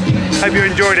camera. Hope you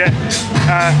enjoyed it.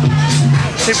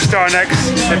 Superstar next,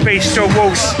 the Beast John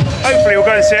Waltz. Hopefully we'll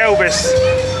go and see Elvis.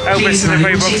 Elvis in the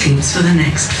V-Box. Tickets for the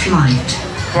next flight.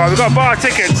 Right, we've got to buy our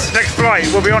tickets. Next flight,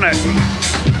 we'll be on it.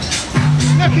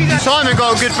 Simon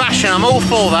got a good bashing, I'm all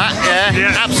for that,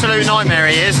 yeah. Absolute nightmare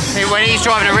he is, when he's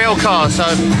driving a real car, so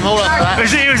I'm all up for that.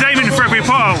 He was aiming for every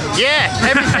pile. Yeah,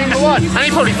 every single one. And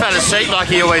he probably fell asleep like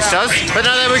he always does. But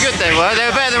no, they were good, they were. They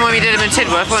were better than when we did them in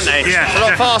Tidworth, weren't they? Yeah. A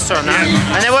lot faster on that.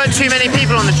 Yeah. And there weren't too many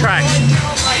people on the track.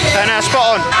 So no,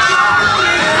 spot on.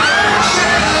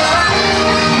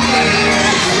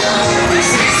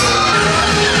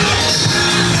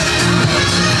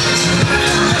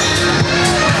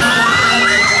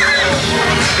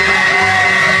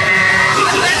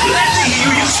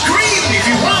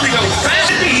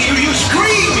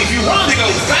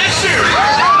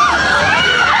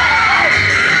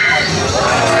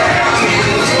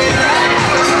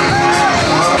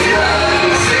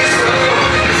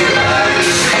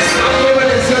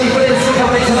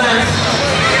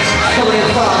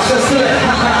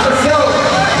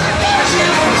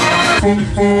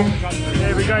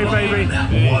 There we go, baby.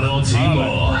 One or two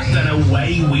more, then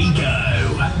away we go.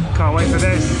 Can't wait for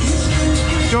this.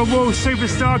 John Wall,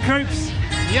 Superstar Coops.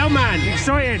 Yeah, man.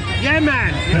 Excited. Yeah,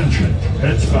 man. Attention,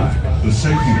 heads back. The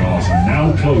safety bars are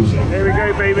now closing. There we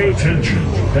go, baby. Attention,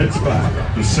 heads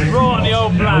back. The safety bars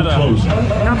are now closing.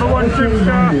 Number one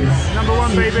Superstar. Number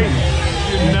one, baby.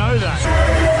 You know that.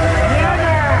 Yeah,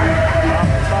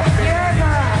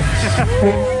 man.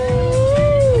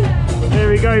 There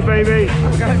we go, baby.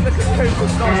 I'm going to look at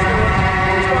Cooper's nice.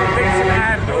 He's got a decent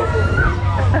handle.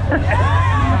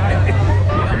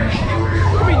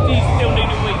 You still need a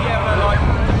week, yeah, but like.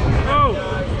 Oh,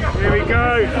 here we go.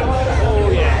 Oh,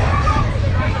 yeah.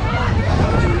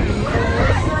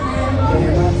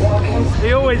 He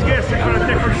always gets a kind of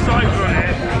different cycle on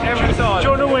it. Every time.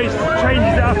 John always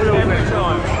changes it up a little bit. Every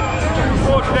time. Looking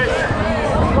forward to this.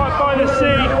 Right by the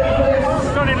sea.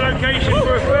 Stunning location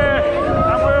for a fair.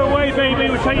 And we're away, baby.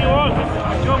 We'll take you on.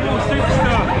 John Wall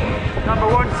Superstar. Number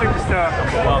one Superstar.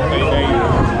 Number one, baby.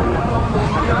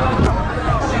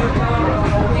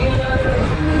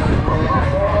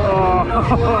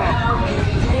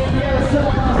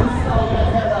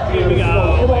 Here we go.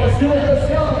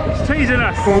 It's teasing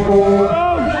us. Oh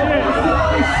shit! Oh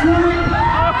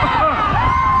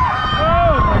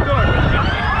my god!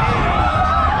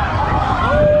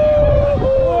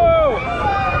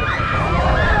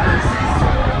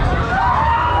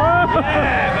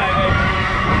 Yeah, baby.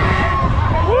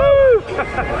 Woo!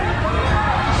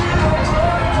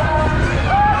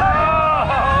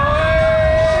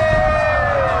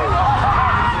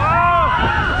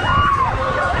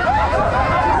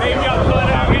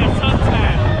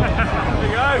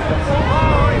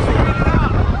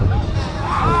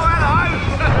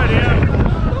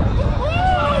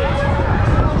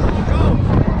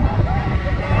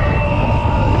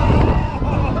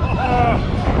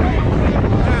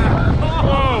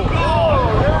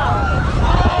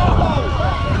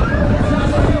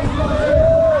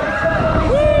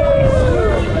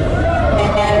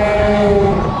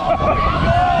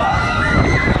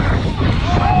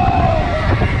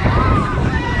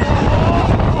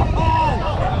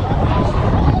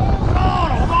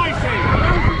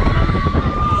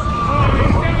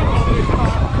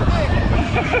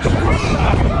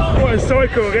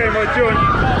 cycle getting my joint.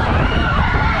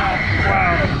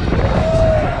 Wow.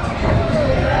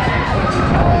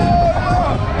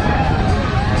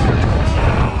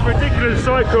 Ridiculous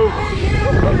cycle.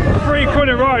 £3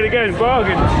 a ride again,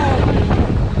 bargain.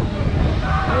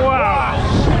 Wow.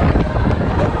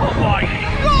 Oh my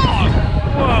god!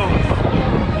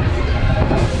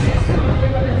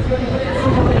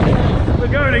 Whoa. We're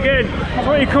going again.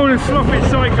 What you call a sloppy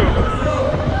cycle?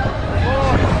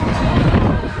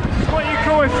 What you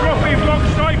call a sloppy block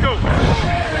cycle?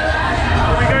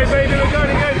 Here we go, baby, we're going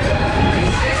again.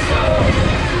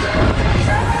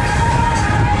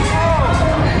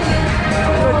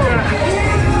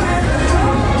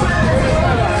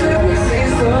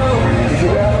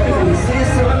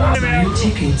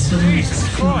 Tickets for the next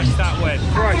flight. That went.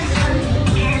 Right.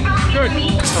 Good.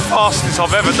 It's the fastest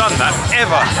I've ever done that,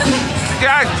 ever.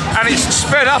 Yeah, and it's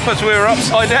sped up as we were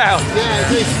upside down. Yeah,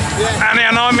 it is. Yeah.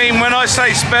 And I mean, when I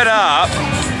say sped up,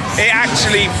 it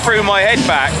actually threw my head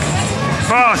back.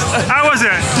 Fast. How was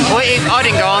it? Well, I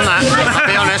didn't go on that, I'll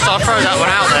be honest, I'll throw that one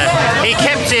out there. He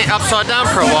kept it upside down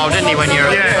for a while, didn't he, when you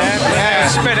were... Yeah,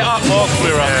 sped it up whilst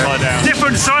we were upside down.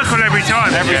 Different cycle every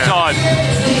time. Every time.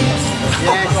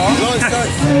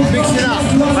 Mix it up.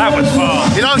 That was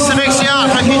fast. He likes to mix it up,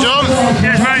 thank you, John.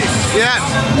 Yes, mate. Yeah.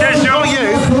 Yes, John. Not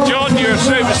you. John, you're a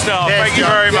superstar. Yes, Thank you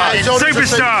John. very much. John's a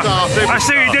Superstar. I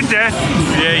see what you did there.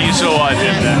 Yeah, you saw what I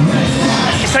did there.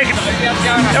 He's taking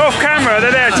off camera. They're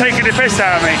there taking the piss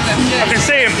out of me. I can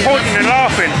see him pointing and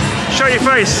laughing. Show your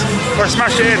face or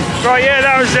smash it in. Right, yeah,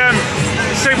 that was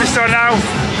Superstar now.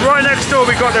 Right next door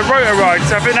we got the Rotor ride,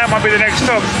 so I think that might be the next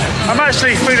stop. I'm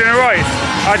actually feeling alright.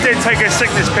 I did take a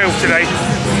sickness pill today.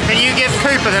 Can you give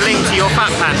Cooper the link to your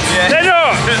fat pants? Yeah. They're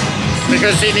not!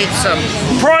 Because he needs some.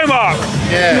 Primark!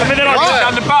 Yeah. I mean, they're like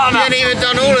Done the button up. He ain't even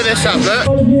done all of this up, look.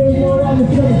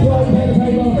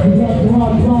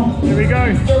 Here we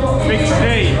go. Big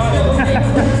C.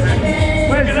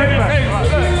 Where's the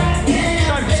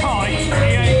So tight,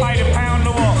 he ain't paid £1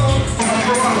 or what?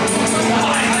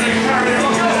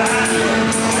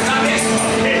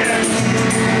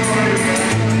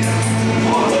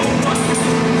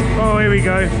 Oh, here we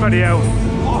go. Bloody hell.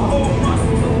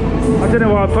 I don't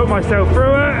know why I put myself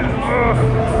through it. Oh.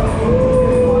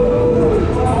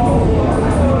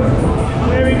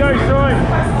 Here we go, Si.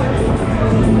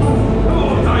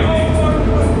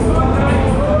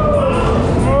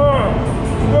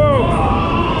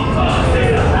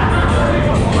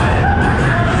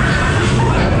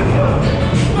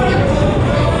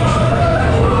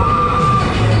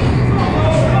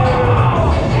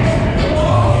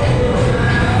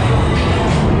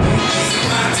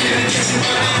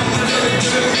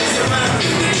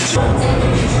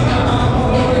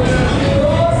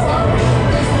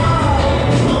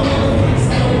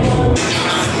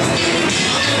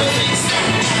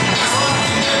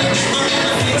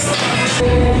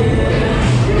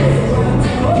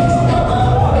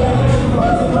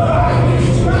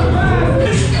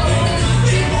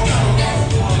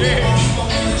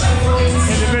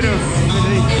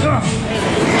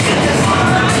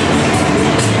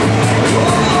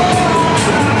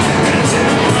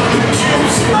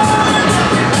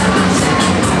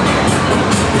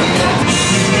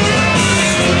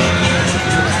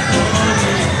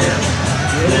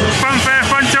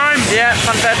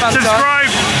 Subscribe.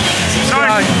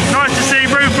 Nice to see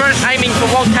Rupert. Aiming for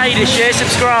 1K this year,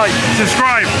 subscribe.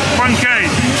 Subscribe. 1K.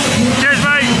 Cheers,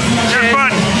 mate. Cheers.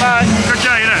 Fun. Bye. Good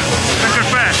day, innit? Been good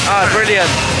fair. Oh,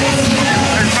 brilliant.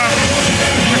 It's fun.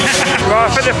 Right, I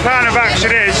think the plan of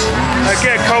action is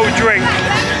get a cold drink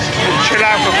and chill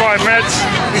out for 5 minutes.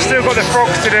 We've still got the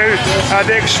frogs to do,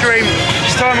 the extreme.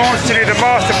 This time I want to do the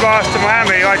Master Blast to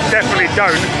Miami. I definitely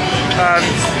don't.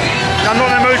 I'm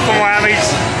not in the mood for Miami's.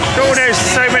 There's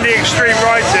so many extreme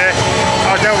rides here.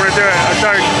 I don't want to do it. I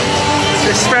don't.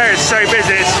 This fair is so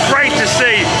busy. It's great to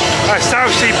see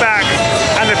Southsea back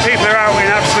and the people are out in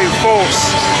absolute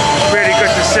force. Really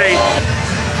good to see.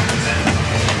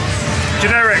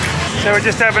 Generic. So we're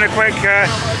just having a quick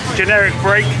generic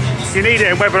break. You need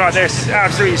it in weather like this.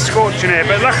 Absolutely scorching here.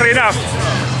 But luckily enough,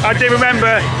 I did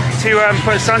remember to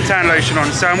put suntan lotion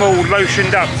on, so I'm all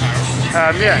lotioned up.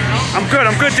 Yeah, I'm good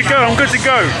to go,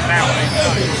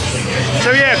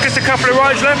 So yeah, just a couple of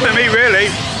rides left for me really.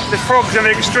 The frogs and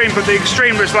the extreme, but the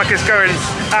extreme looks like it's going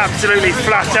absolutely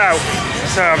flat out.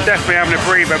 So I'm definitely having a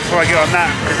breather before I get on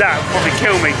that, because that will probably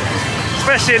kill me,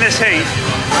 especially in this heat.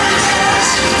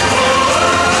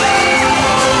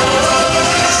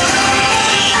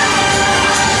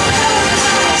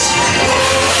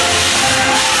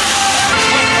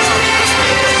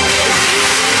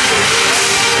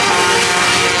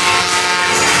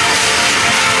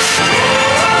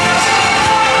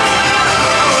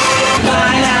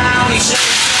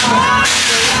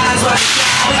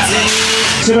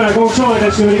 too bad. Go outside,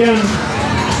 let's do it again.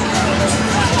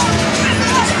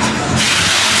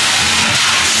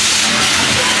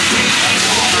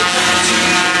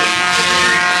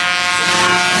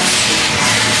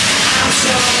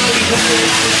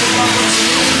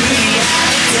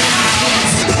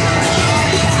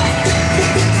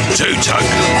 Two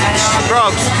tokens.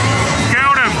 Frogs. Get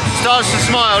on him. Starts to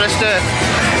smile, let's do it.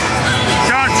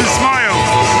 Dance and smile.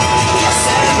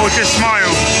 Or just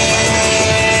smile.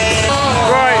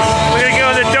 Right, we're going to get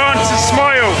on the dance and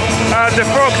smile. The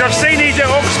frogs, I've seen these at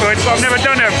Oxford, but I've never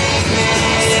done them.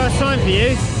 First time for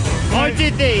you. I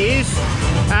did these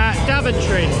at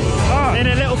Daventry in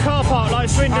a little car park like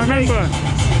Swindon. I remember.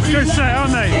 Good set,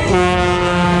 aren't they?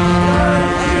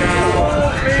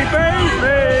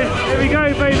 Baby, here we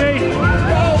go, baby.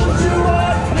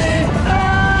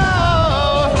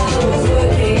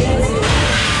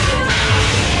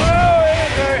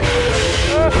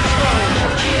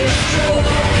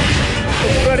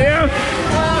 Bloody hell.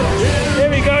 Here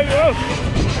we go. Oh.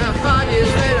 5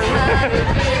 years later,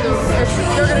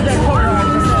 you're gonna get caught.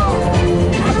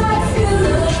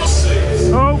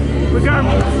 Oh, we're going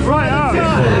right up.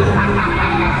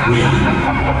 3,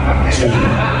 2, 1.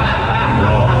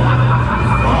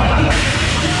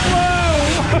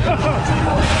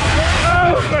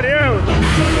 Oh, bloody hell.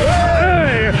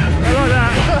 Hey, I like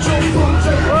that.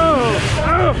 Oh,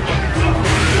 oh.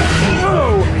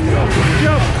 Oh.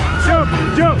 Jump,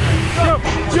 jump, jump,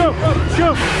 jump, jump,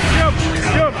 jump, jump,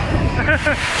 jump.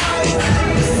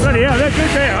 Bloody hell, they're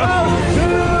good there.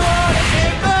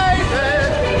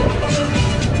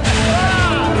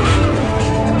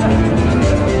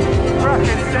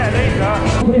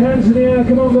 Put your hands in the air,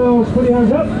 come on girls, put your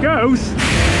hands up. Girls?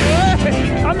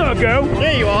 I'm not a girl.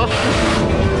 There you are.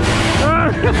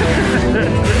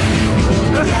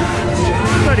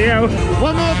 Bloody hell.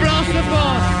 One more blast of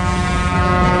pass.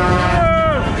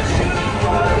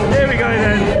 Here we go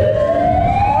then.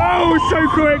 Oh, so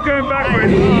quick going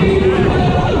backwards.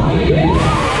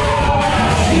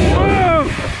 Oh,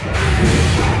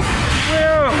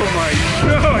 oh my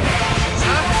god.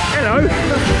 Hello.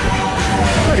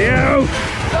 Bloody hell.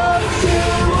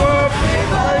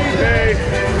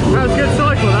 That was a good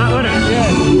cycle, that, wasn't it?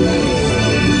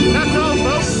 Yeah. That's all,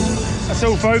 folks. That's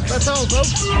all, folks. That's all,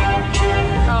 folks.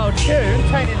 Oh, tune,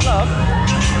 Tainted Love.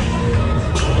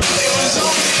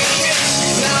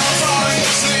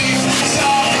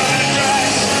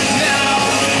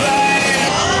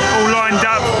 All lined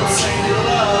up.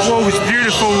 Wall's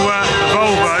beautiful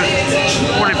Volvo.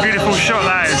 What a beautiful shot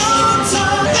that is.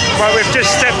 Right, we've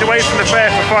just stepped away from the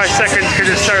fair for 5 seconds because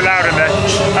it's so loud in there.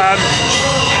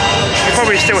 You can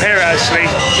probably still hear it actually.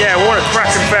 Yeah, what a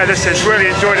cracking fair this is. Really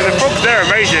enjoyed it. The frogs, they're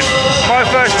amazing. My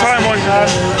first time on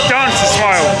Dance and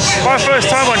Smile. My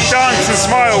first time on Dance and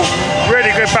Smile.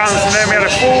 Really good balance, and then we had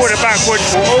a forward and backwards,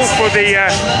 all for the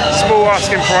small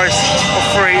asking price of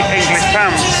 £3 English.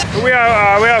 We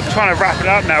are trying to wrap it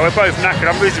up now. We're both knackered.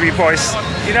 I'm losing my voice.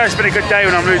 You know it's been a good day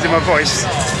when I'm losing my voice.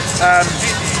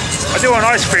 I do want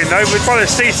ice cream though, but by the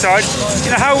seaside.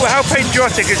 You know, how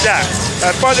patriotic is that?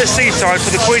 By the seaside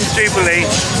for the Queen's Jubilee,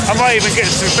 I might even get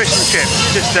some fish and chips,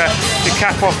 just to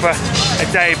cap off a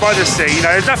day by the sea. You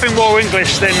know, there's nothing more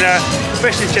English than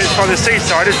fish and chips by the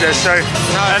seaside, is there? So,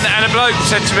 and a bloke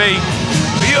said to me,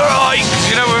 "Are you alright?"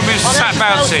 Because you know when we were sat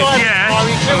bouncing, yeah,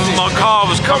 my car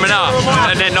was coming up,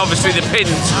 and then obviously the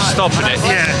pins were stopping it.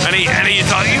 Yeah. And he's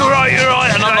like, "You're right, you're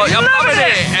right," and I'm like, "I'm loving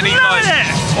it," and he's like,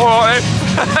 "Alright."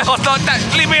 I was like,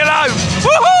 "Leave me alone."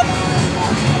 Woohoo!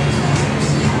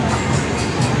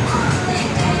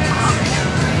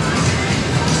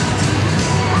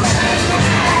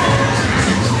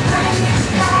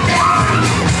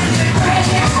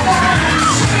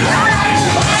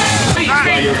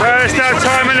 Well, it's that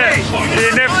time, isn't it?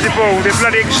 The inevitable, the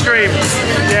bloody extreme.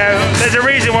 Yeah, there's a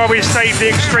reason why we saved the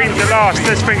extreme to last.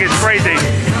 This thing is crazy.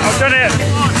 I've done it.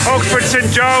 Oxford St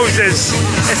Giles's.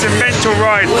 It's a mental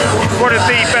ride. One of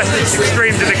the best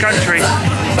extremes in the country.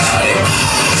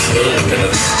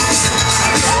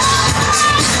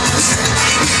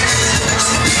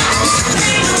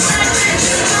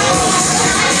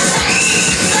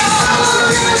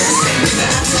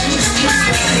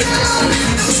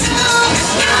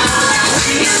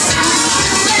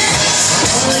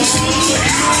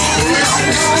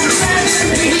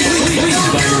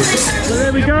 So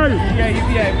there we go. Yeah,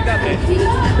 we've done this.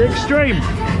 The extreme.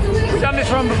 We've done this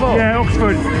one before. Yeah,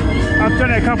 Oxford. I've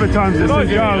done it a couple of times at St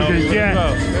Giles's.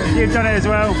 Yeah, you've done it as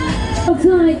well.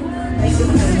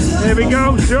 There we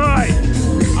go. Right.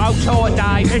 Outside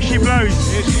day. Here she blows.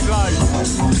 Here she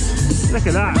blows. Look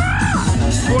at that.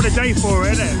 What a day for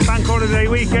it, isn't it? Bank holiday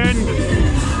weekend.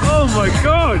 Oh my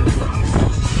god.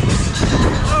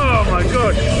 Oh my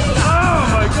god! Oh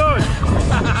my god!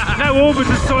 No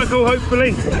orbiter cycle,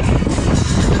 hopefully.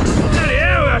 Bloody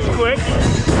hell, that's quick!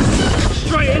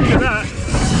 Straight into that.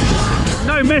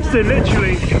 No messing,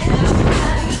 literally.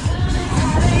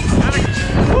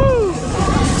 Woo!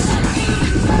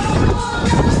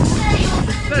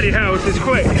 Bloody hell, this is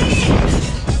quick.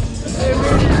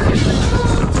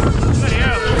 Bloody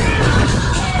hell.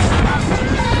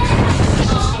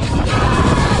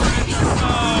 Oh.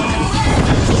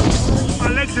 My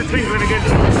legs are tingling again.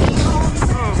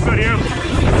 Oh, bloody hell.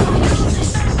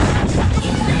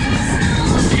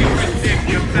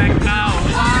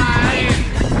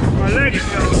 My legs.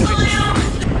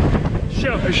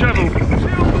 Shut the shovel.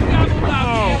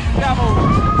 Oh.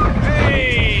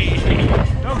 Hey.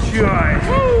 Don't you eye.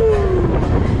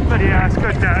 Woo. Bloody hell, it's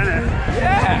good that, isn't it?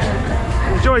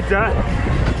 Yeah. Enjoyed that.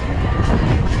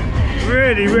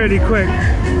 Really, really quick.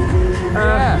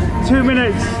 2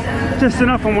 minutes, just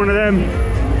enough on one of them.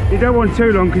 You don't want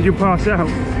too long because you'll pass out.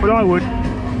 But I would.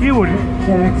 You wouldn't.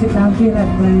 Yeah, exit down to your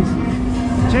left, please.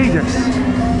 Jesus.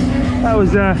 That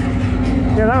was, yeah,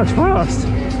 that was fast.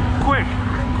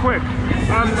 Quick.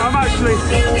 I'm actually...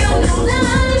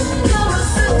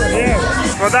 Yeah.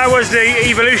 Well, that was the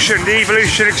Evolution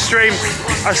Extreme.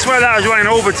 I swear that was running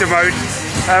orbiter mode.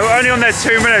 Only on there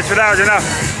 2 minutes, but that was enough.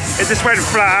 It just went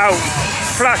flat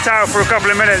out for a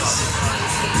couple of minutes.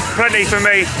 Plenty for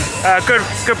me.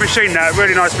 Good machine that,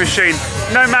 really nice machine.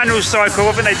 No manual cycle,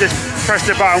 I think they just pressed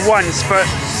the button once, but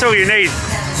it's all you need.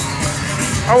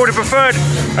 I would have preferred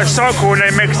a cycle when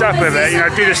they mixed up with it, you know,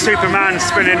 do the Superman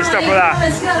spinning and stuff like that.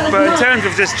 But in terms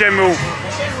of just general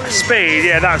speed,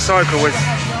 yeah, that cycle was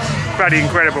bloody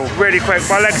incredible. Really quick,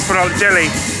 my legs put on jelly.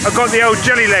 I got the old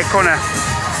jelly leg, Connor.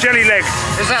 Jelly leg.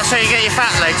 Is that so you get your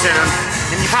fat legs in them?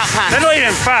 In your fat pants? They're not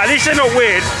even fat, at least they're not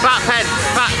weird. Fat pants,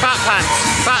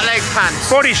 fat leg pants.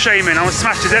 Body shaming, I was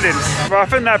smashed his head in. Well, I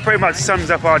think that pretty much sums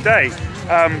up our day.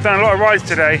 Done a lot of rides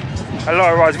today. A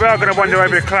lot of rides. We are going to wander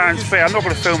over to Clarence Fair. I'm not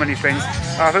going to film anything.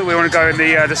 I think we want to go in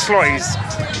the Slothys.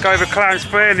 Go over Clarence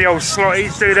Fair and the old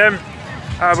Slothys, do them.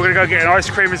 We're going to go get an ice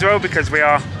cream as well because we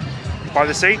are by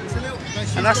the sea.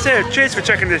 And that's it. Cheers for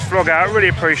checking this vlog out. I really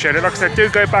appreciate it. Like I said, do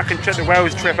go back and check the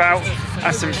Wales trip out.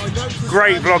 That's some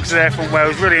great vlogs there from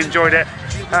Wales. Really enjoyed it.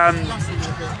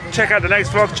 Check out the next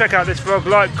vlog. Check out this vlog.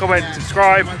 Like, comment,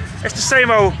 subscribe. It's the same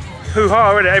old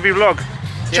hoo-ha, isn't it? Every vlog.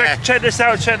 Check this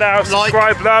out, check that out,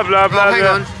 subscribe, blah, blah, blah, hang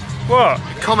on. What?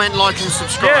 Comment, like and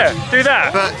subscribe. Yeah, do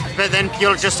that. But then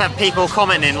you'll just have people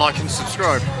commenting, like and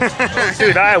subscribe.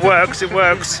 Do that, it works.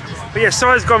 But yeah,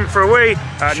 Si's gone for a wee,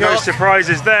 no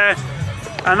surprises there.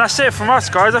 And that's it from us,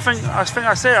 guys. I think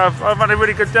that's it. I've had a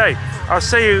really good day. I'll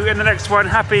see you in the next one.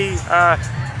 Happy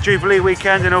Jubilee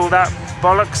weekend and all that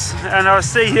bollocks. And I'll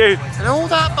see you... And all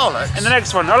that bollocks? In the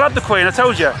next one. I love the Queen, I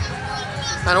told you.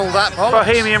 And all that bollocks?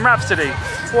 Bohemian Rhapsody.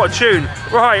 What a tune.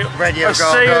 Right, I'll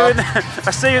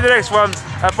see you in the next one.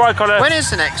 Bye, Connor. When is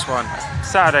the next one?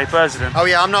 Saturday, Thursday. Oh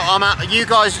yeah, I'm out. You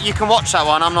guys, you can watch that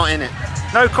one, I'm not in it.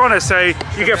 No Connor, so you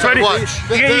get plenty.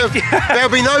 There'll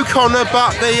be no Connor,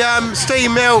 but the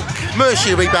Steam Milk Mush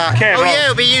will be back. Kev, yeah,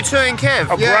 it'll be you two and Kev.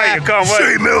 Oh yeah. Great, I can't wait.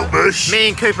 Steam Milk Mush. Me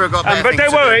and Cooper have got better but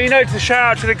don't worry, you know, to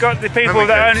shout out to the people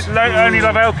that only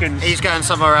love Elkins. He's going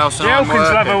somewhere else. The Elkins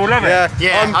lover will love it.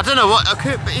 Yeah. I don't know what,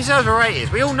 he's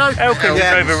overrated. We all know Elkins is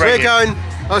overrated. We're going,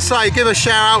 I'll say, give a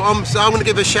shout out. I'm going to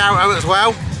give a shout out as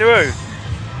well. To who?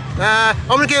 I'm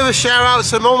going to give a shout out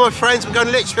to all my friends. We're going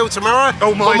to Lichfield tomorrow.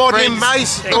 All my modelling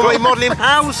mates, all my modelling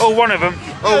pals. Oh, one of them.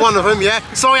 Oh, one of them, yeah.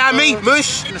 Sorry, Amy,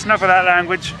 mush. That's enough of that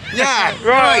language. Yeah,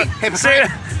 right.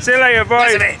 See you later,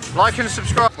 bye. Like and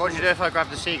subscribe. What would you do if I grabbed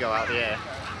the seagull out of the air?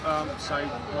 So,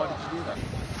 why did you do that?